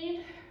we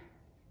need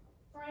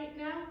right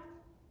now?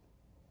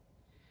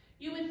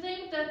 You would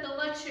think that the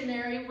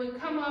lectionary would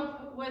come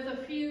up with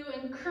a few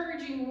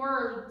encouraging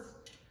words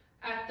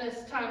at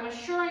this time,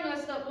 assuring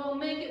us that we'll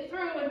make it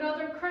through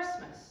another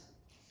Christmas,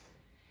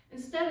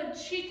 instead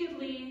of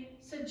cheekily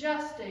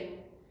suggesting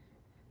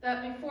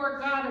that before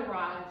God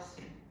arrives,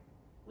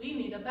 we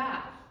need a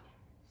bath.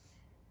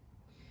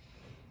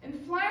 In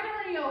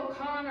Flannery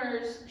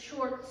O'Connor's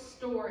short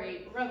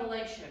story,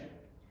 Revelation,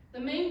 the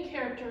main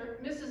character,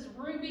 Mrs.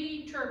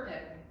 Ruby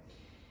Turpin,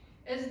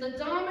 is the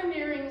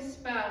domineering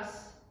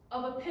spouse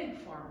of a pig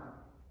farmer.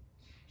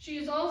 She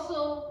is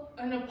also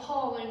an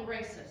appalling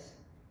racist.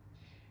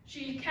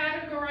 She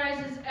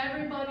categorizes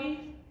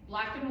everybody,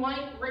 black and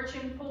white, rich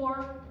and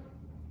poor,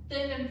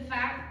 thin and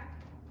fat,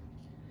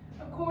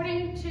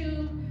 according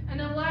to an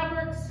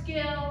elaborate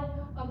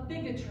scale of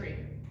bigotry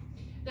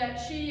that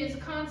she is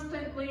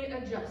constantly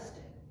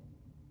adjusting.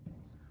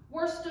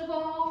 Worst of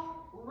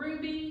all,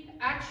 Ruby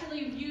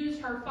actually views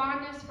her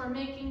fondness for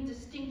making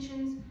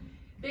distinctions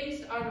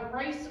based on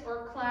race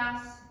or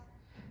class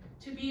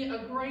to be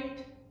a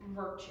great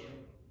virtue.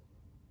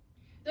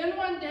 Then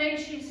one day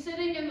she's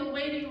sitting in the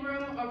waiting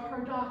room of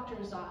her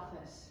doctor's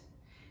office,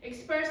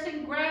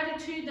 expressing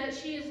gratitude that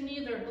she is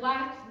neither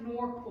black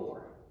nor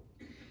poor.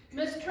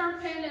 Miss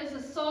Turpin is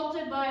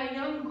assaulted by a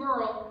young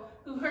girl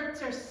who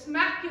hurts her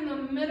smack in the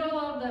middle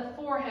of the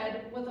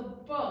forehead with a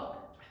book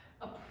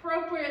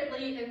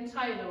appropriately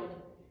entitled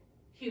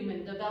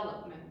Human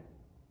Development,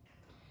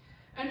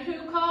 and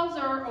who calls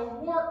her a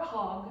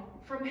warthog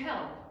from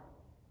hell.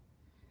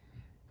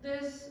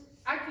 This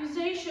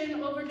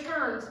accusation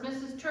overturns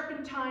Mrs.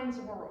 Turpentine's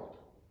world.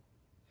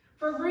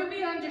 For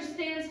Ruby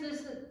understands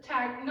this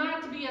attack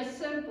not to be as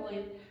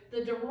simply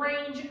the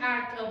deranged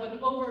act of an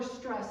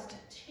overstressed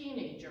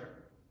teenager.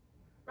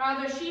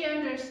 Rather, she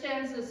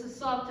understands this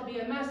assault to be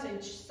a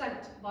message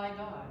sent by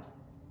God.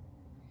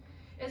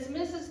 Is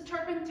Mrs.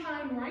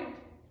 Turpentine right?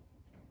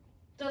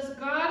 Does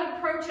God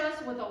approach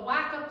us with a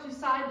whack up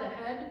beside the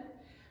head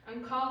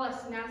and call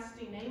us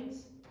nasty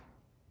names?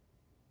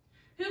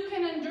 Who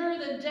can endure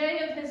the day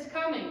of his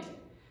coming?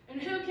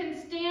 And who can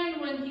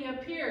stand when he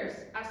appears?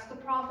 Asked the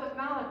prophet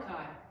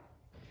Malachi.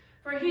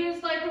 For he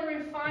is like a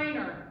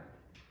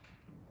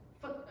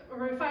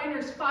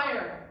refiner's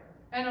fire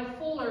and a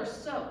fuller's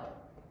soap.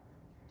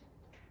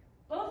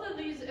 Both of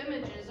these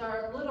images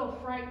are a little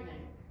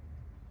frightening.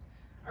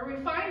 A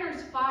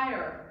refiner's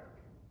fire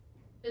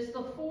is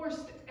the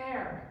forced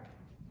air,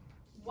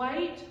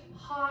 white,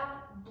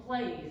 hot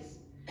blaze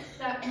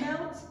that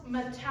melts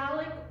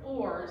metallic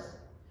ores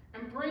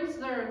and brings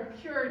their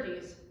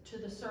impurities to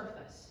the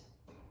surface.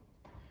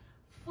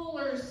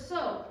 Fuller's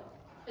soap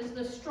is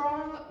the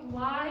strong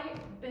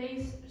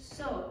lye-based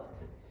soap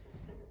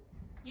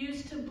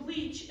used to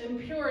bleach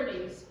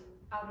impurities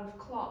out of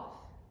cloth.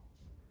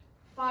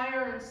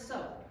 Fire and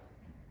soap,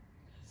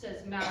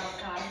 says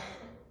Malachi.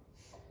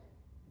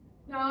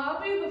 Now,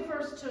 I'll be the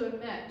first to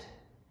admit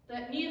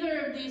that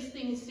neither of these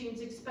things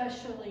seems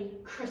especially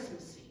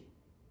Christmassy.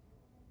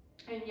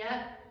 And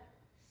yet,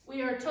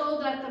 we are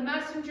told that the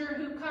messenger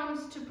who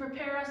comes to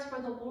prepare us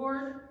for the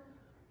Lord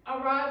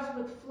arrives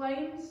with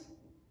flames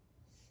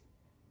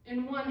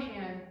in one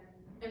hand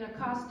and a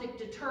caustic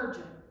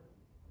detergent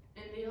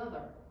in the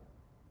other.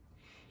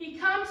 He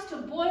comes to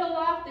boil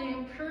off the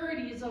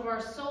impurities of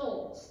our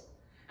souls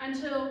and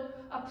to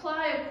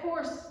apply a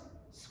coarse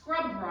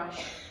scrub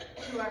brush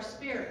to our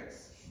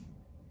spirits.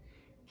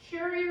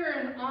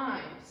 Carrier in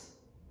eyes,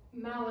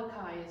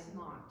 Malachi is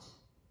not.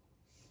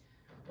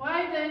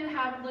 Why then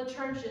have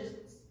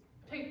liturgists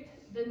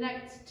picked the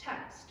next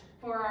text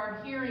for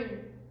our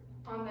hearing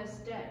on this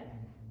day?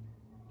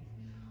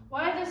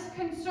 Why this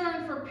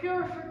concern for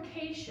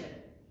purification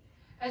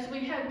as we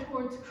head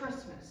towards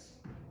Christmas?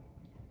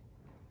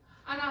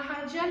 On a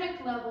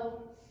hygienic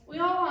level, we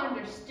all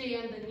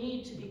understand the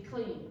need to be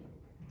clean.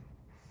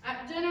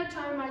 At dinner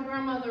time, my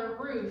grandmother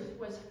Ruth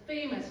was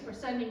famous for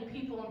sending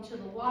people into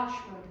the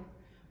washroom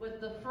with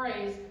the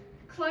phrase,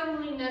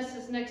 "Cleanliness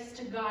is next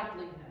to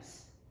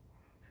godliness."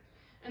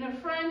 And a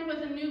friend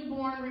with a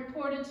newborn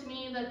reported to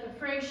me that the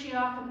phrase she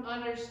often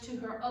utters to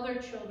her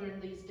other children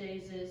these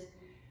days is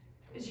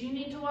you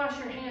need to wash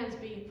your hands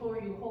before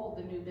you hold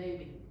the new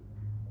baby.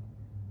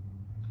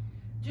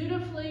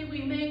 Dutifully,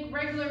 we make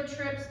regular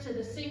trips to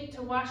the sink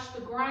to wash the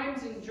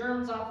grimes and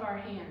germs off our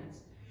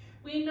hands.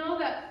 We know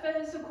that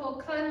physical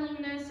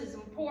cleanliness is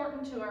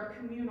important to our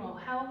communal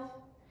health,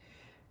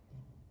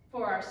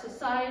 for our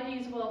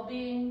society's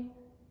well-being,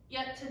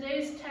 yet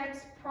today's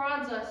text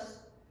prods us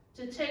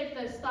to take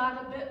this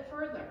thought a bit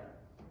further,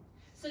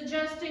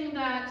 suggesting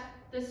that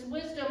this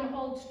wisdom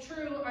holds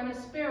true on a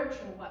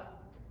spiritual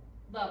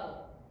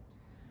level.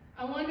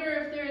 I wonder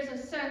if there is a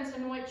sense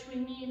in which we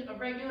need a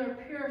regular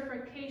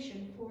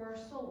purification for our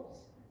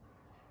souls.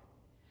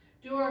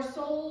 Do our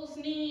souls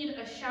need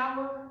a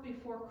shower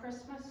before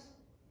Christmas?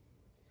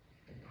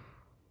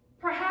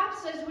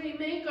 Perhaps as we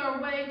make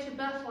our way to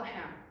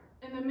Bethlehem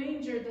in the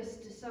manger this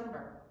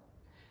December,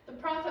 the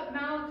prophet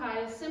Malachi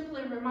is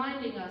simply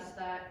reminding us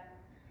that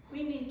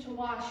we need to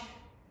wash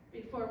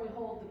before we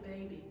hold the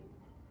baby.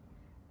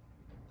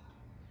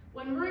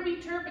 When Ruby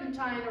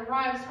Turpentine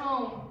arrives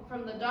home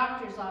from the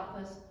doctor's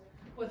office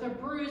with a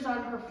bruise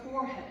on her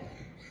forehead,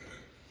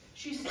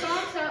 she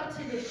stomps out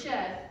to the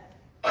shed,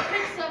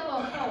 picks up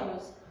a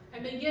hose,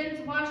 and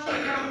begins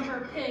washing down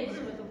her pigs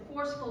with a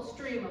forceful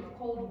stream of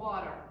cold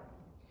water.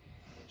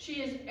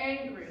 She is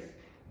angry.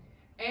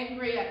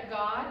 Angry at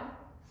God?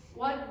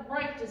 What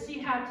right does he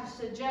have to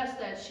suggest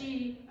that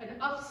she, an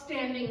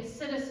upstanding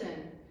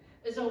citizen,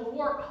 is a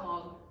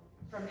warthog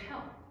from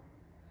hell?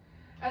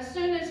 As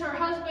soon as her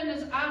husband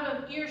is out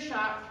of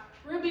earshot,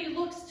 Ruby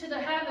looks to the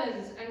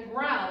heavens and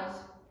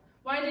growls,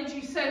 "Why did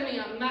you send me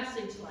a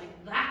message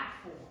like that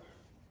for?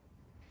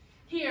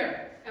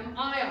 Here, am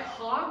I a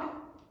hog?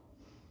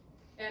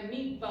 And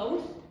me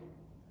both?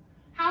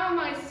 How am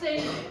I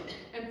saved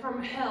and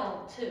from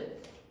hell too?"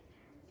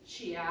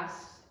 she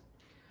asks.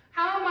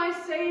 "How am I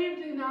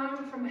saved and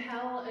I'm from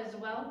hell as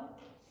well?"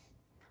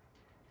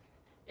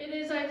 It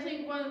is, I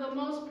think, one of the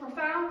most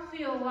profound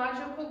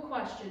theological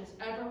questions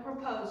ever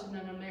proposed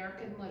in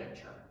American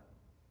literature.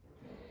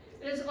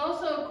 It is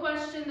also a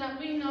question that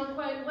we know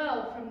quite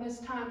well from this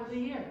time of the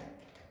year.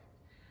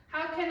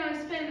 How can I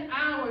spend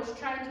hours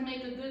trying to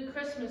make a good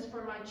Christmas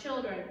for my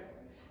children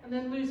and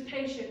then lose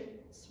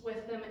patience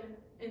with them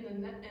in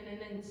an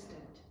instant?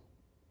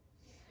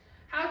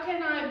 How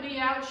can I be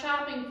out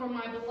shopping for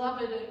my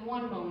beloved in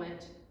one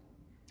moment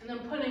and then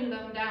putting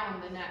them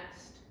down the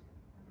next?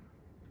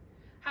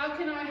 How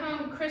can I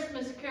hum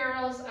Christmas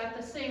carols at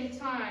the same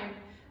time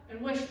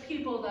and wish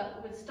people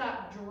that would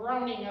stop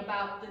droning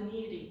about the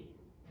needy?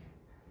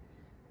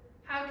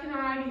 How can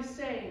I be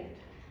saved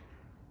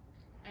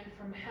and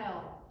from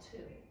hell too?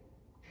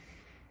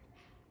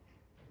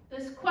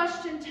 This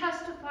question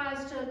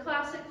testifies to a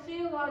classic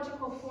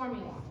theological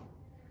formula.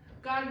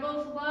 God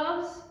both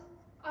loves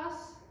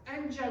us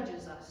and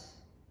judges us.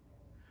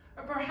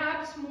 Or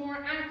perhaps more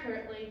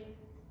accurately,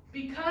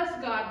 because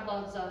God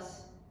loves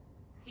us,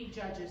 he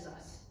judges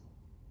us.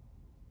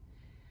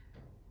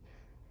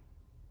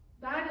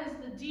 That is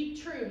the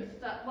deep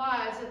truth that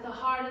lies at the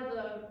heart of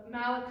the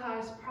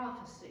Malachi's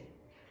prophecy.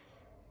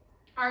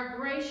 Our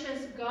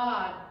gracious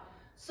God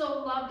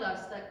so loved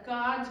us that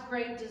God's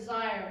great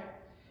desire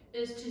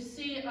is to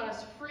see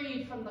us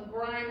freed from the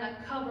grime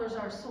that covers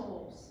our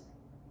souls.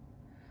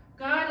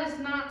 God is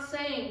not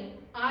saying,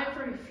 I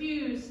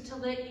refuse to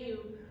let you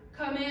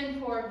come in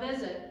for a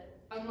visit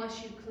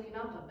unless you clean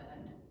up a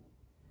bed.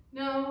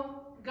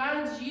 No,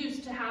 God's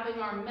used to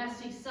having our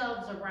messy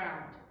selves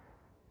around.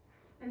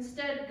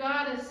 Instead,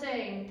 God is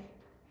saying,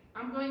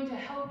 I'm going to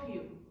help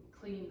you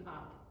clean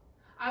up.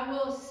 I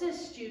will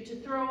assist you to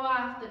throw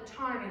off the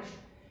tarnish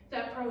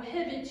that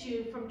prohibits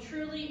you from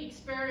truly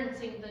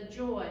experiencing the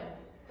joy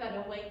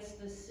that awaits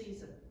this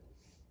season.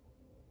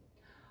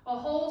 A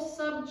whole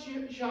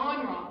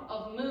subgenre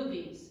of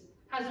movies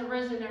has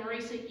arisen in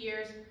recent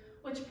years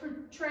which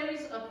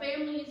portrays a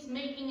family's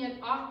making an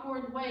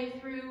awkward way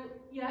through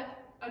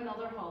yet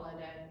another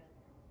holiday.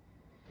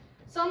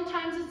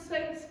 Sometimes it's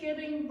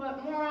Thanksgiving,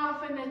 but more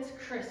often it's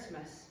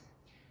Christmas.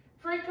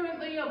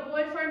 Frequently, a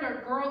boyfriend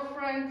or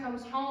girlfriend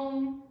comes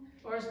home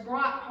or is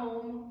brought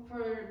home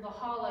for the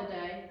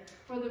holiday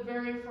for the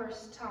very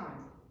first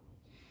time.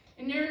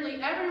 In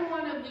nearly every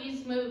one of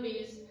these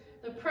movies,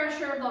 the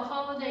pressure of the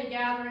holiday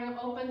gathering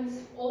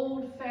opens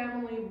old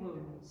family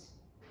wounds.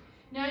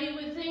 Now, you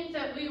would think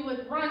that we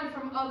would run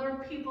from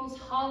other people's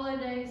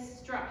holiday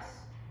stress,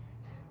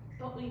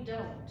 but we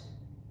don't.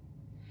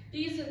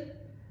 These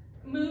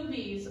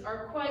movies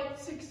are quite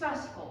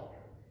successful.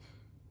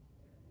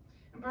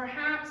 And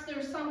perhaps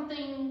there's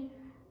something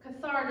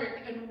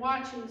cathartic in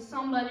watching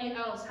somebody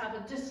else have a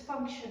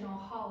dysfunctional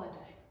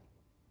holiday.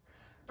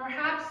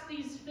 Perhaps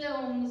these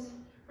films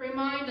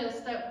remind us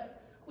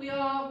that we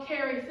all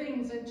carry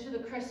things into the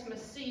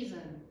Christmas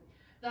season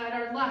that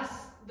are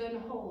less than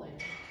holy.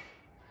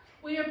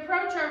 We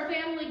approach our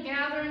family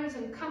gatherings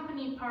and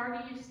company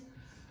parties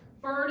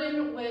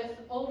burdened with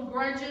old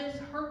grudges,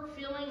 hurt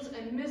feelings,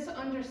 and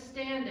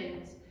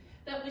misunderstandings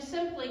that we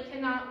simply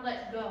cannot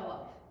let go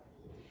of.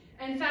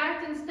 In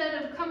fact,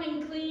 instead of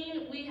coming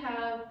clean, we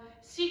have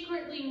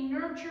secretly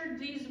nurtured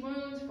these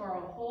wounds for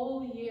a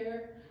whole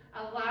year,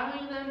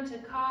 allowing them to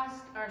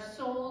cost our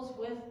souls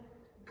with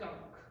gunk.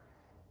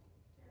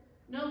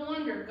 No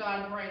wonder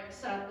God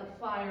breaks out the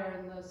fire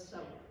and the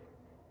soap.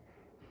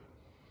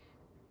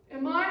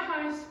 In my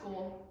high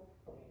school,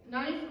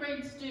 9th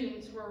grade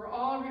students were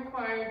all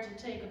required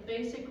to take a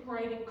basic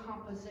writing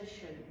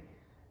composition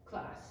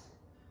class.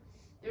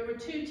 There were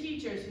 2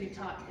 teachers who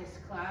taught this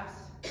class,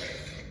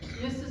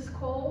 Mrs.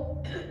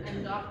 Cole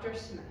and Dr.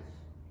 Smith.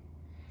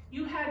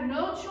 You had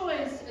no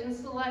choice in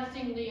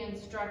selecting the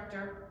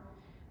instructor.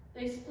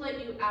 They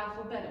split you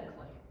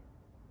alphabetically.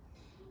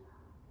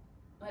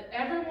 But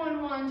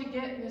everyone wanted to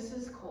get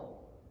Mrs.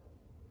 Cole.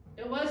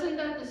 It wasn't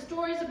that the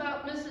stories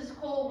about Mrs.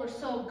 Cole were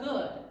so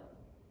good.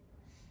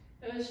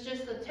 It was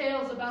just the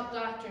tales about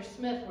Dr.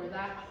 Smith were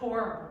that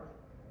horrible.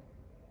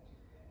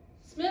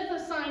 Smith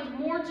assigned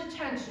more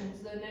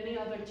detentions than any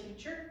other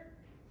teacher.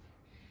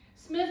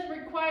 Smith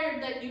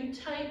required that you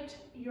typed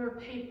your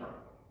paper.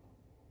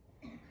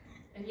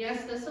 And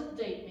yes, this will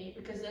date me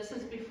because this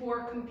is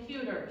before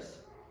computers.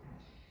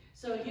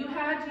 So you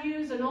had to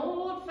use an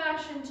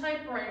old-fashioned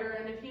typewriter,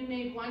 and if you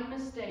made one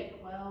mistake,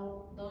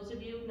 well, those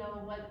of you know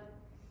what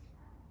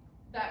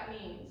that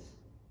means.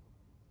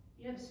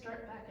 You have to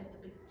start back at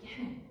the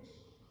beginning.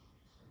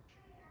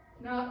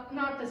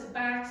 Not this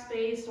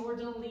backspace or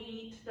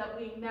delete that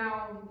we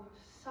now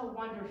so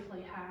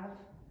wonderfully have.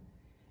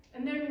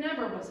 And there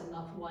never was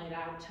enough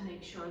whiteout to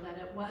make sure that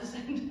it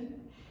wasn't,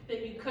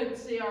 that you couldn't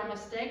see our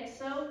mistakes.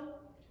 So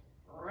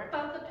rip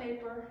out the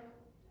paper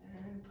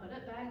and put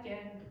it back in,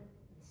 and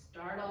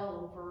start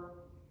all over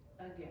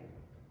again.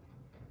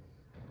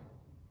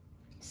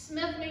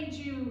 Smith made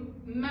you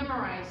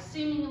memorize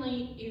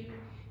seemingly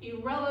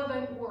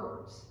irrelevant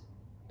words.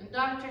 And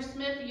Dr.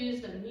 Smith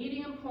used a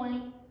medium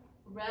point,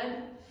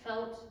 red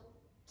felt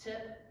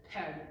tip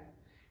pen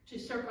to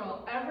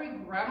circle every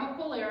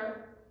grammatical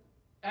error,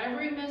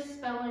 every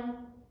misspelling,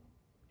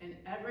 in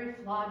every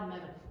flawed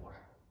metaphor,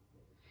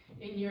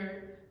 in your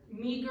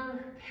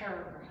meager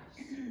paragraphs.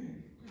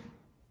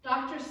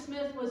 Dr.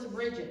 Smith was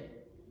rigid.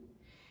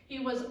 He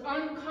was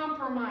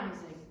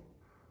uncompromising.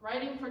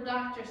 Writing for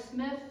Dr.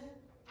 Smith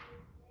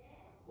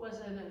was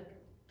a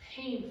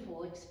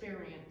painful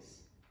experience.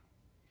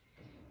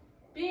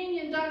 Being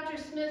in Dr.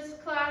 Smith's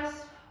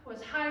class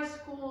was high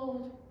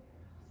school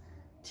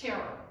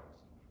terror.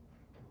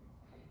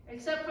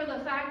 Except for the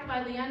fact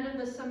by the end of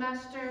the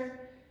semester,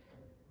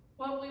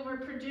 what we were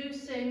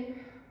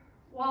producing,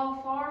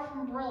 while far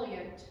from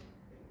brilliant,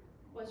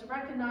 was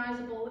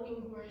recognizable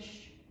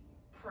English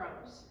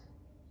prose.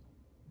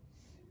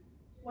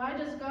 Why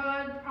does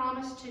God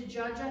promise to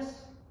judge us?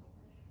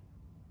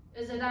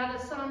 Is it out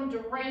of some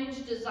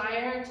deranged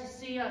desire to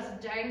see us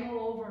dangle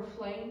over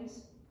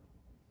flames?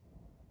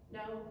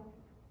 No,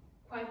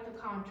 quite the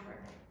contrary.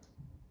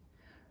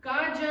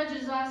 God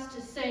judges us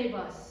to save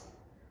us.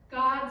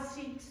 God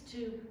seeks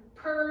to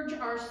purge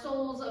our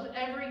souls of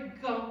every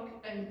gunk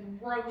and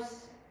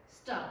gross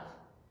stuff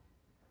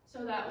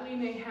so that we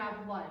may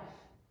have life,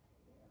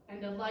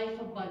 and a life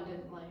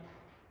abundant life.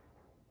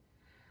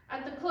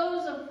 At the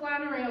close of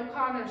Flannery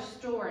O'Connor's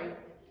story,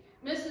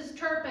 Mrs.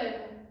 Turpin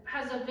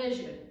has a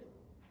vision,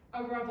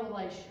 a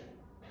revelation.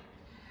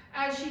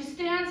 As she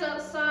stands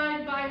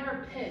outside by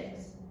her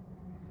pigs,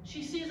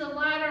 she sees a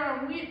ladder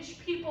on which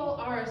people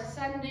are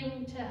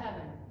ascending to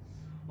heaven,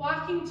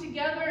 walking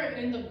together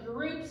in the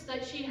groups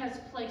that she has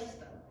placed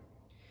them.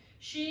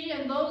 She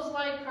and those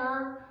like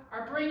her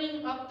are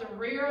bringing up the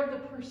rear of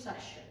the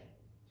procession.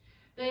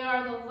 They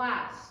are the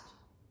last,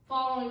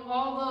 following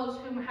all those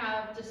whom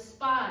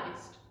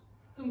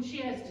she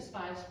has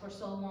despised for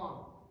so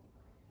long.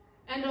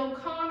 And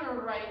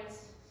O'Connor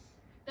writes,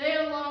 they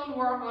alone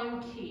were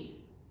on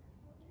key,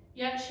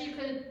 yet she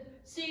could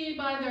see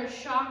by their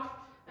shocked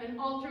and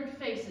altered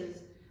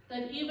faces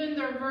that even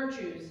their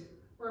virtues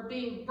were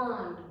being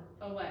burned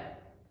away.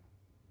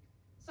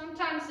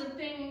 Sometimes the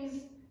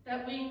things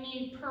that we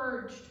need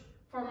purged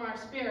from our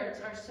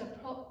spirits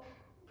are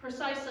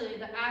precisely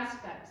the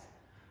aspects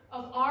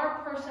of our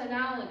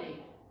personality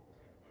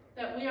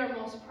that we are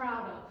most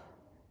proud of.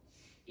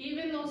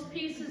 Even those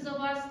pieces of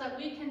us that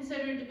we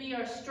consider to be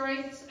our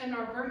strengths and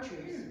our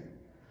virtues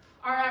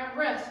are at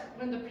risk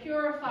when the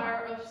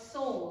purifier of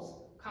souls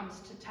comes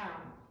to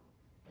town.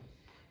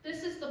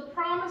 This is the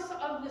promise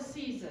of the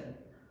season.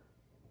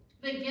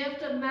 The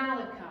gift of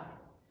Malachi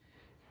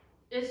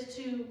is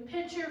to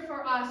picture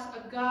for us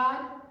a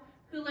God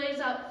who lays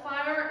out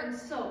fire and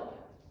soap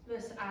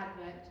this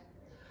Advent.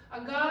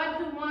 A God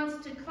who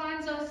wants to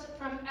cleanse us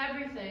from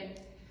everything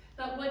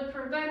that would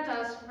prevent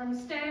us from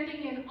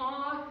standing in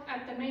awe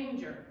at the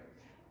manger.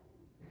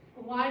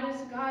 Why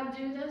does God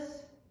do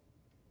this?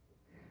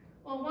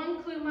 Well,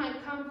 one clue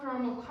might come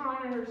from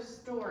O'Connor's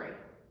story.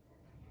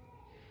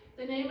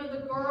 The name of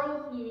the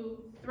girl who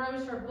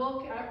throws her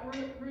book at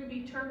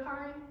Ruby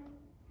Turpine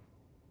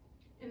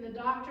in the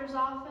doctor's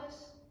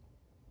office,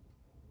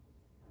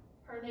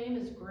 her name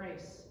is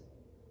Grace.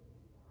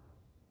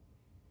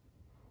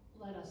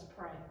 Let us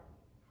pray.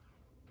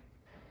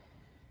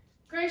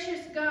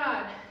 Gracious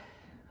God,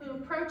 who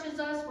approaches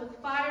us with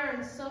fire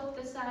and soap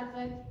this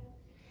Advent,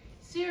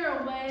 sear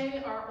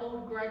away our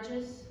old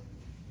grudges,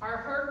 our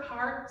hurt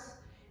hearts,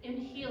 and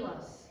heal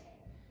us.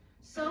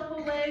 Soap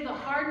away the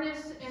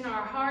hardness in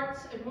our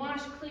hearts and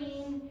wash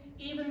clean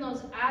even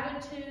those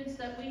attitudes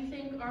that we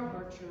think are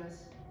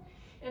virtuous.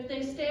 If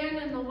they stand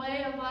in the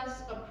way of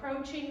us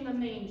approaching the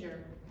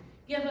manger,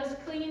 give us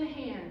clean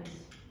hands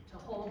to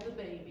hold the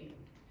baby.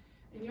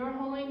 In your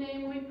holy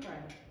name we pray.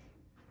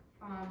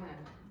 Amen.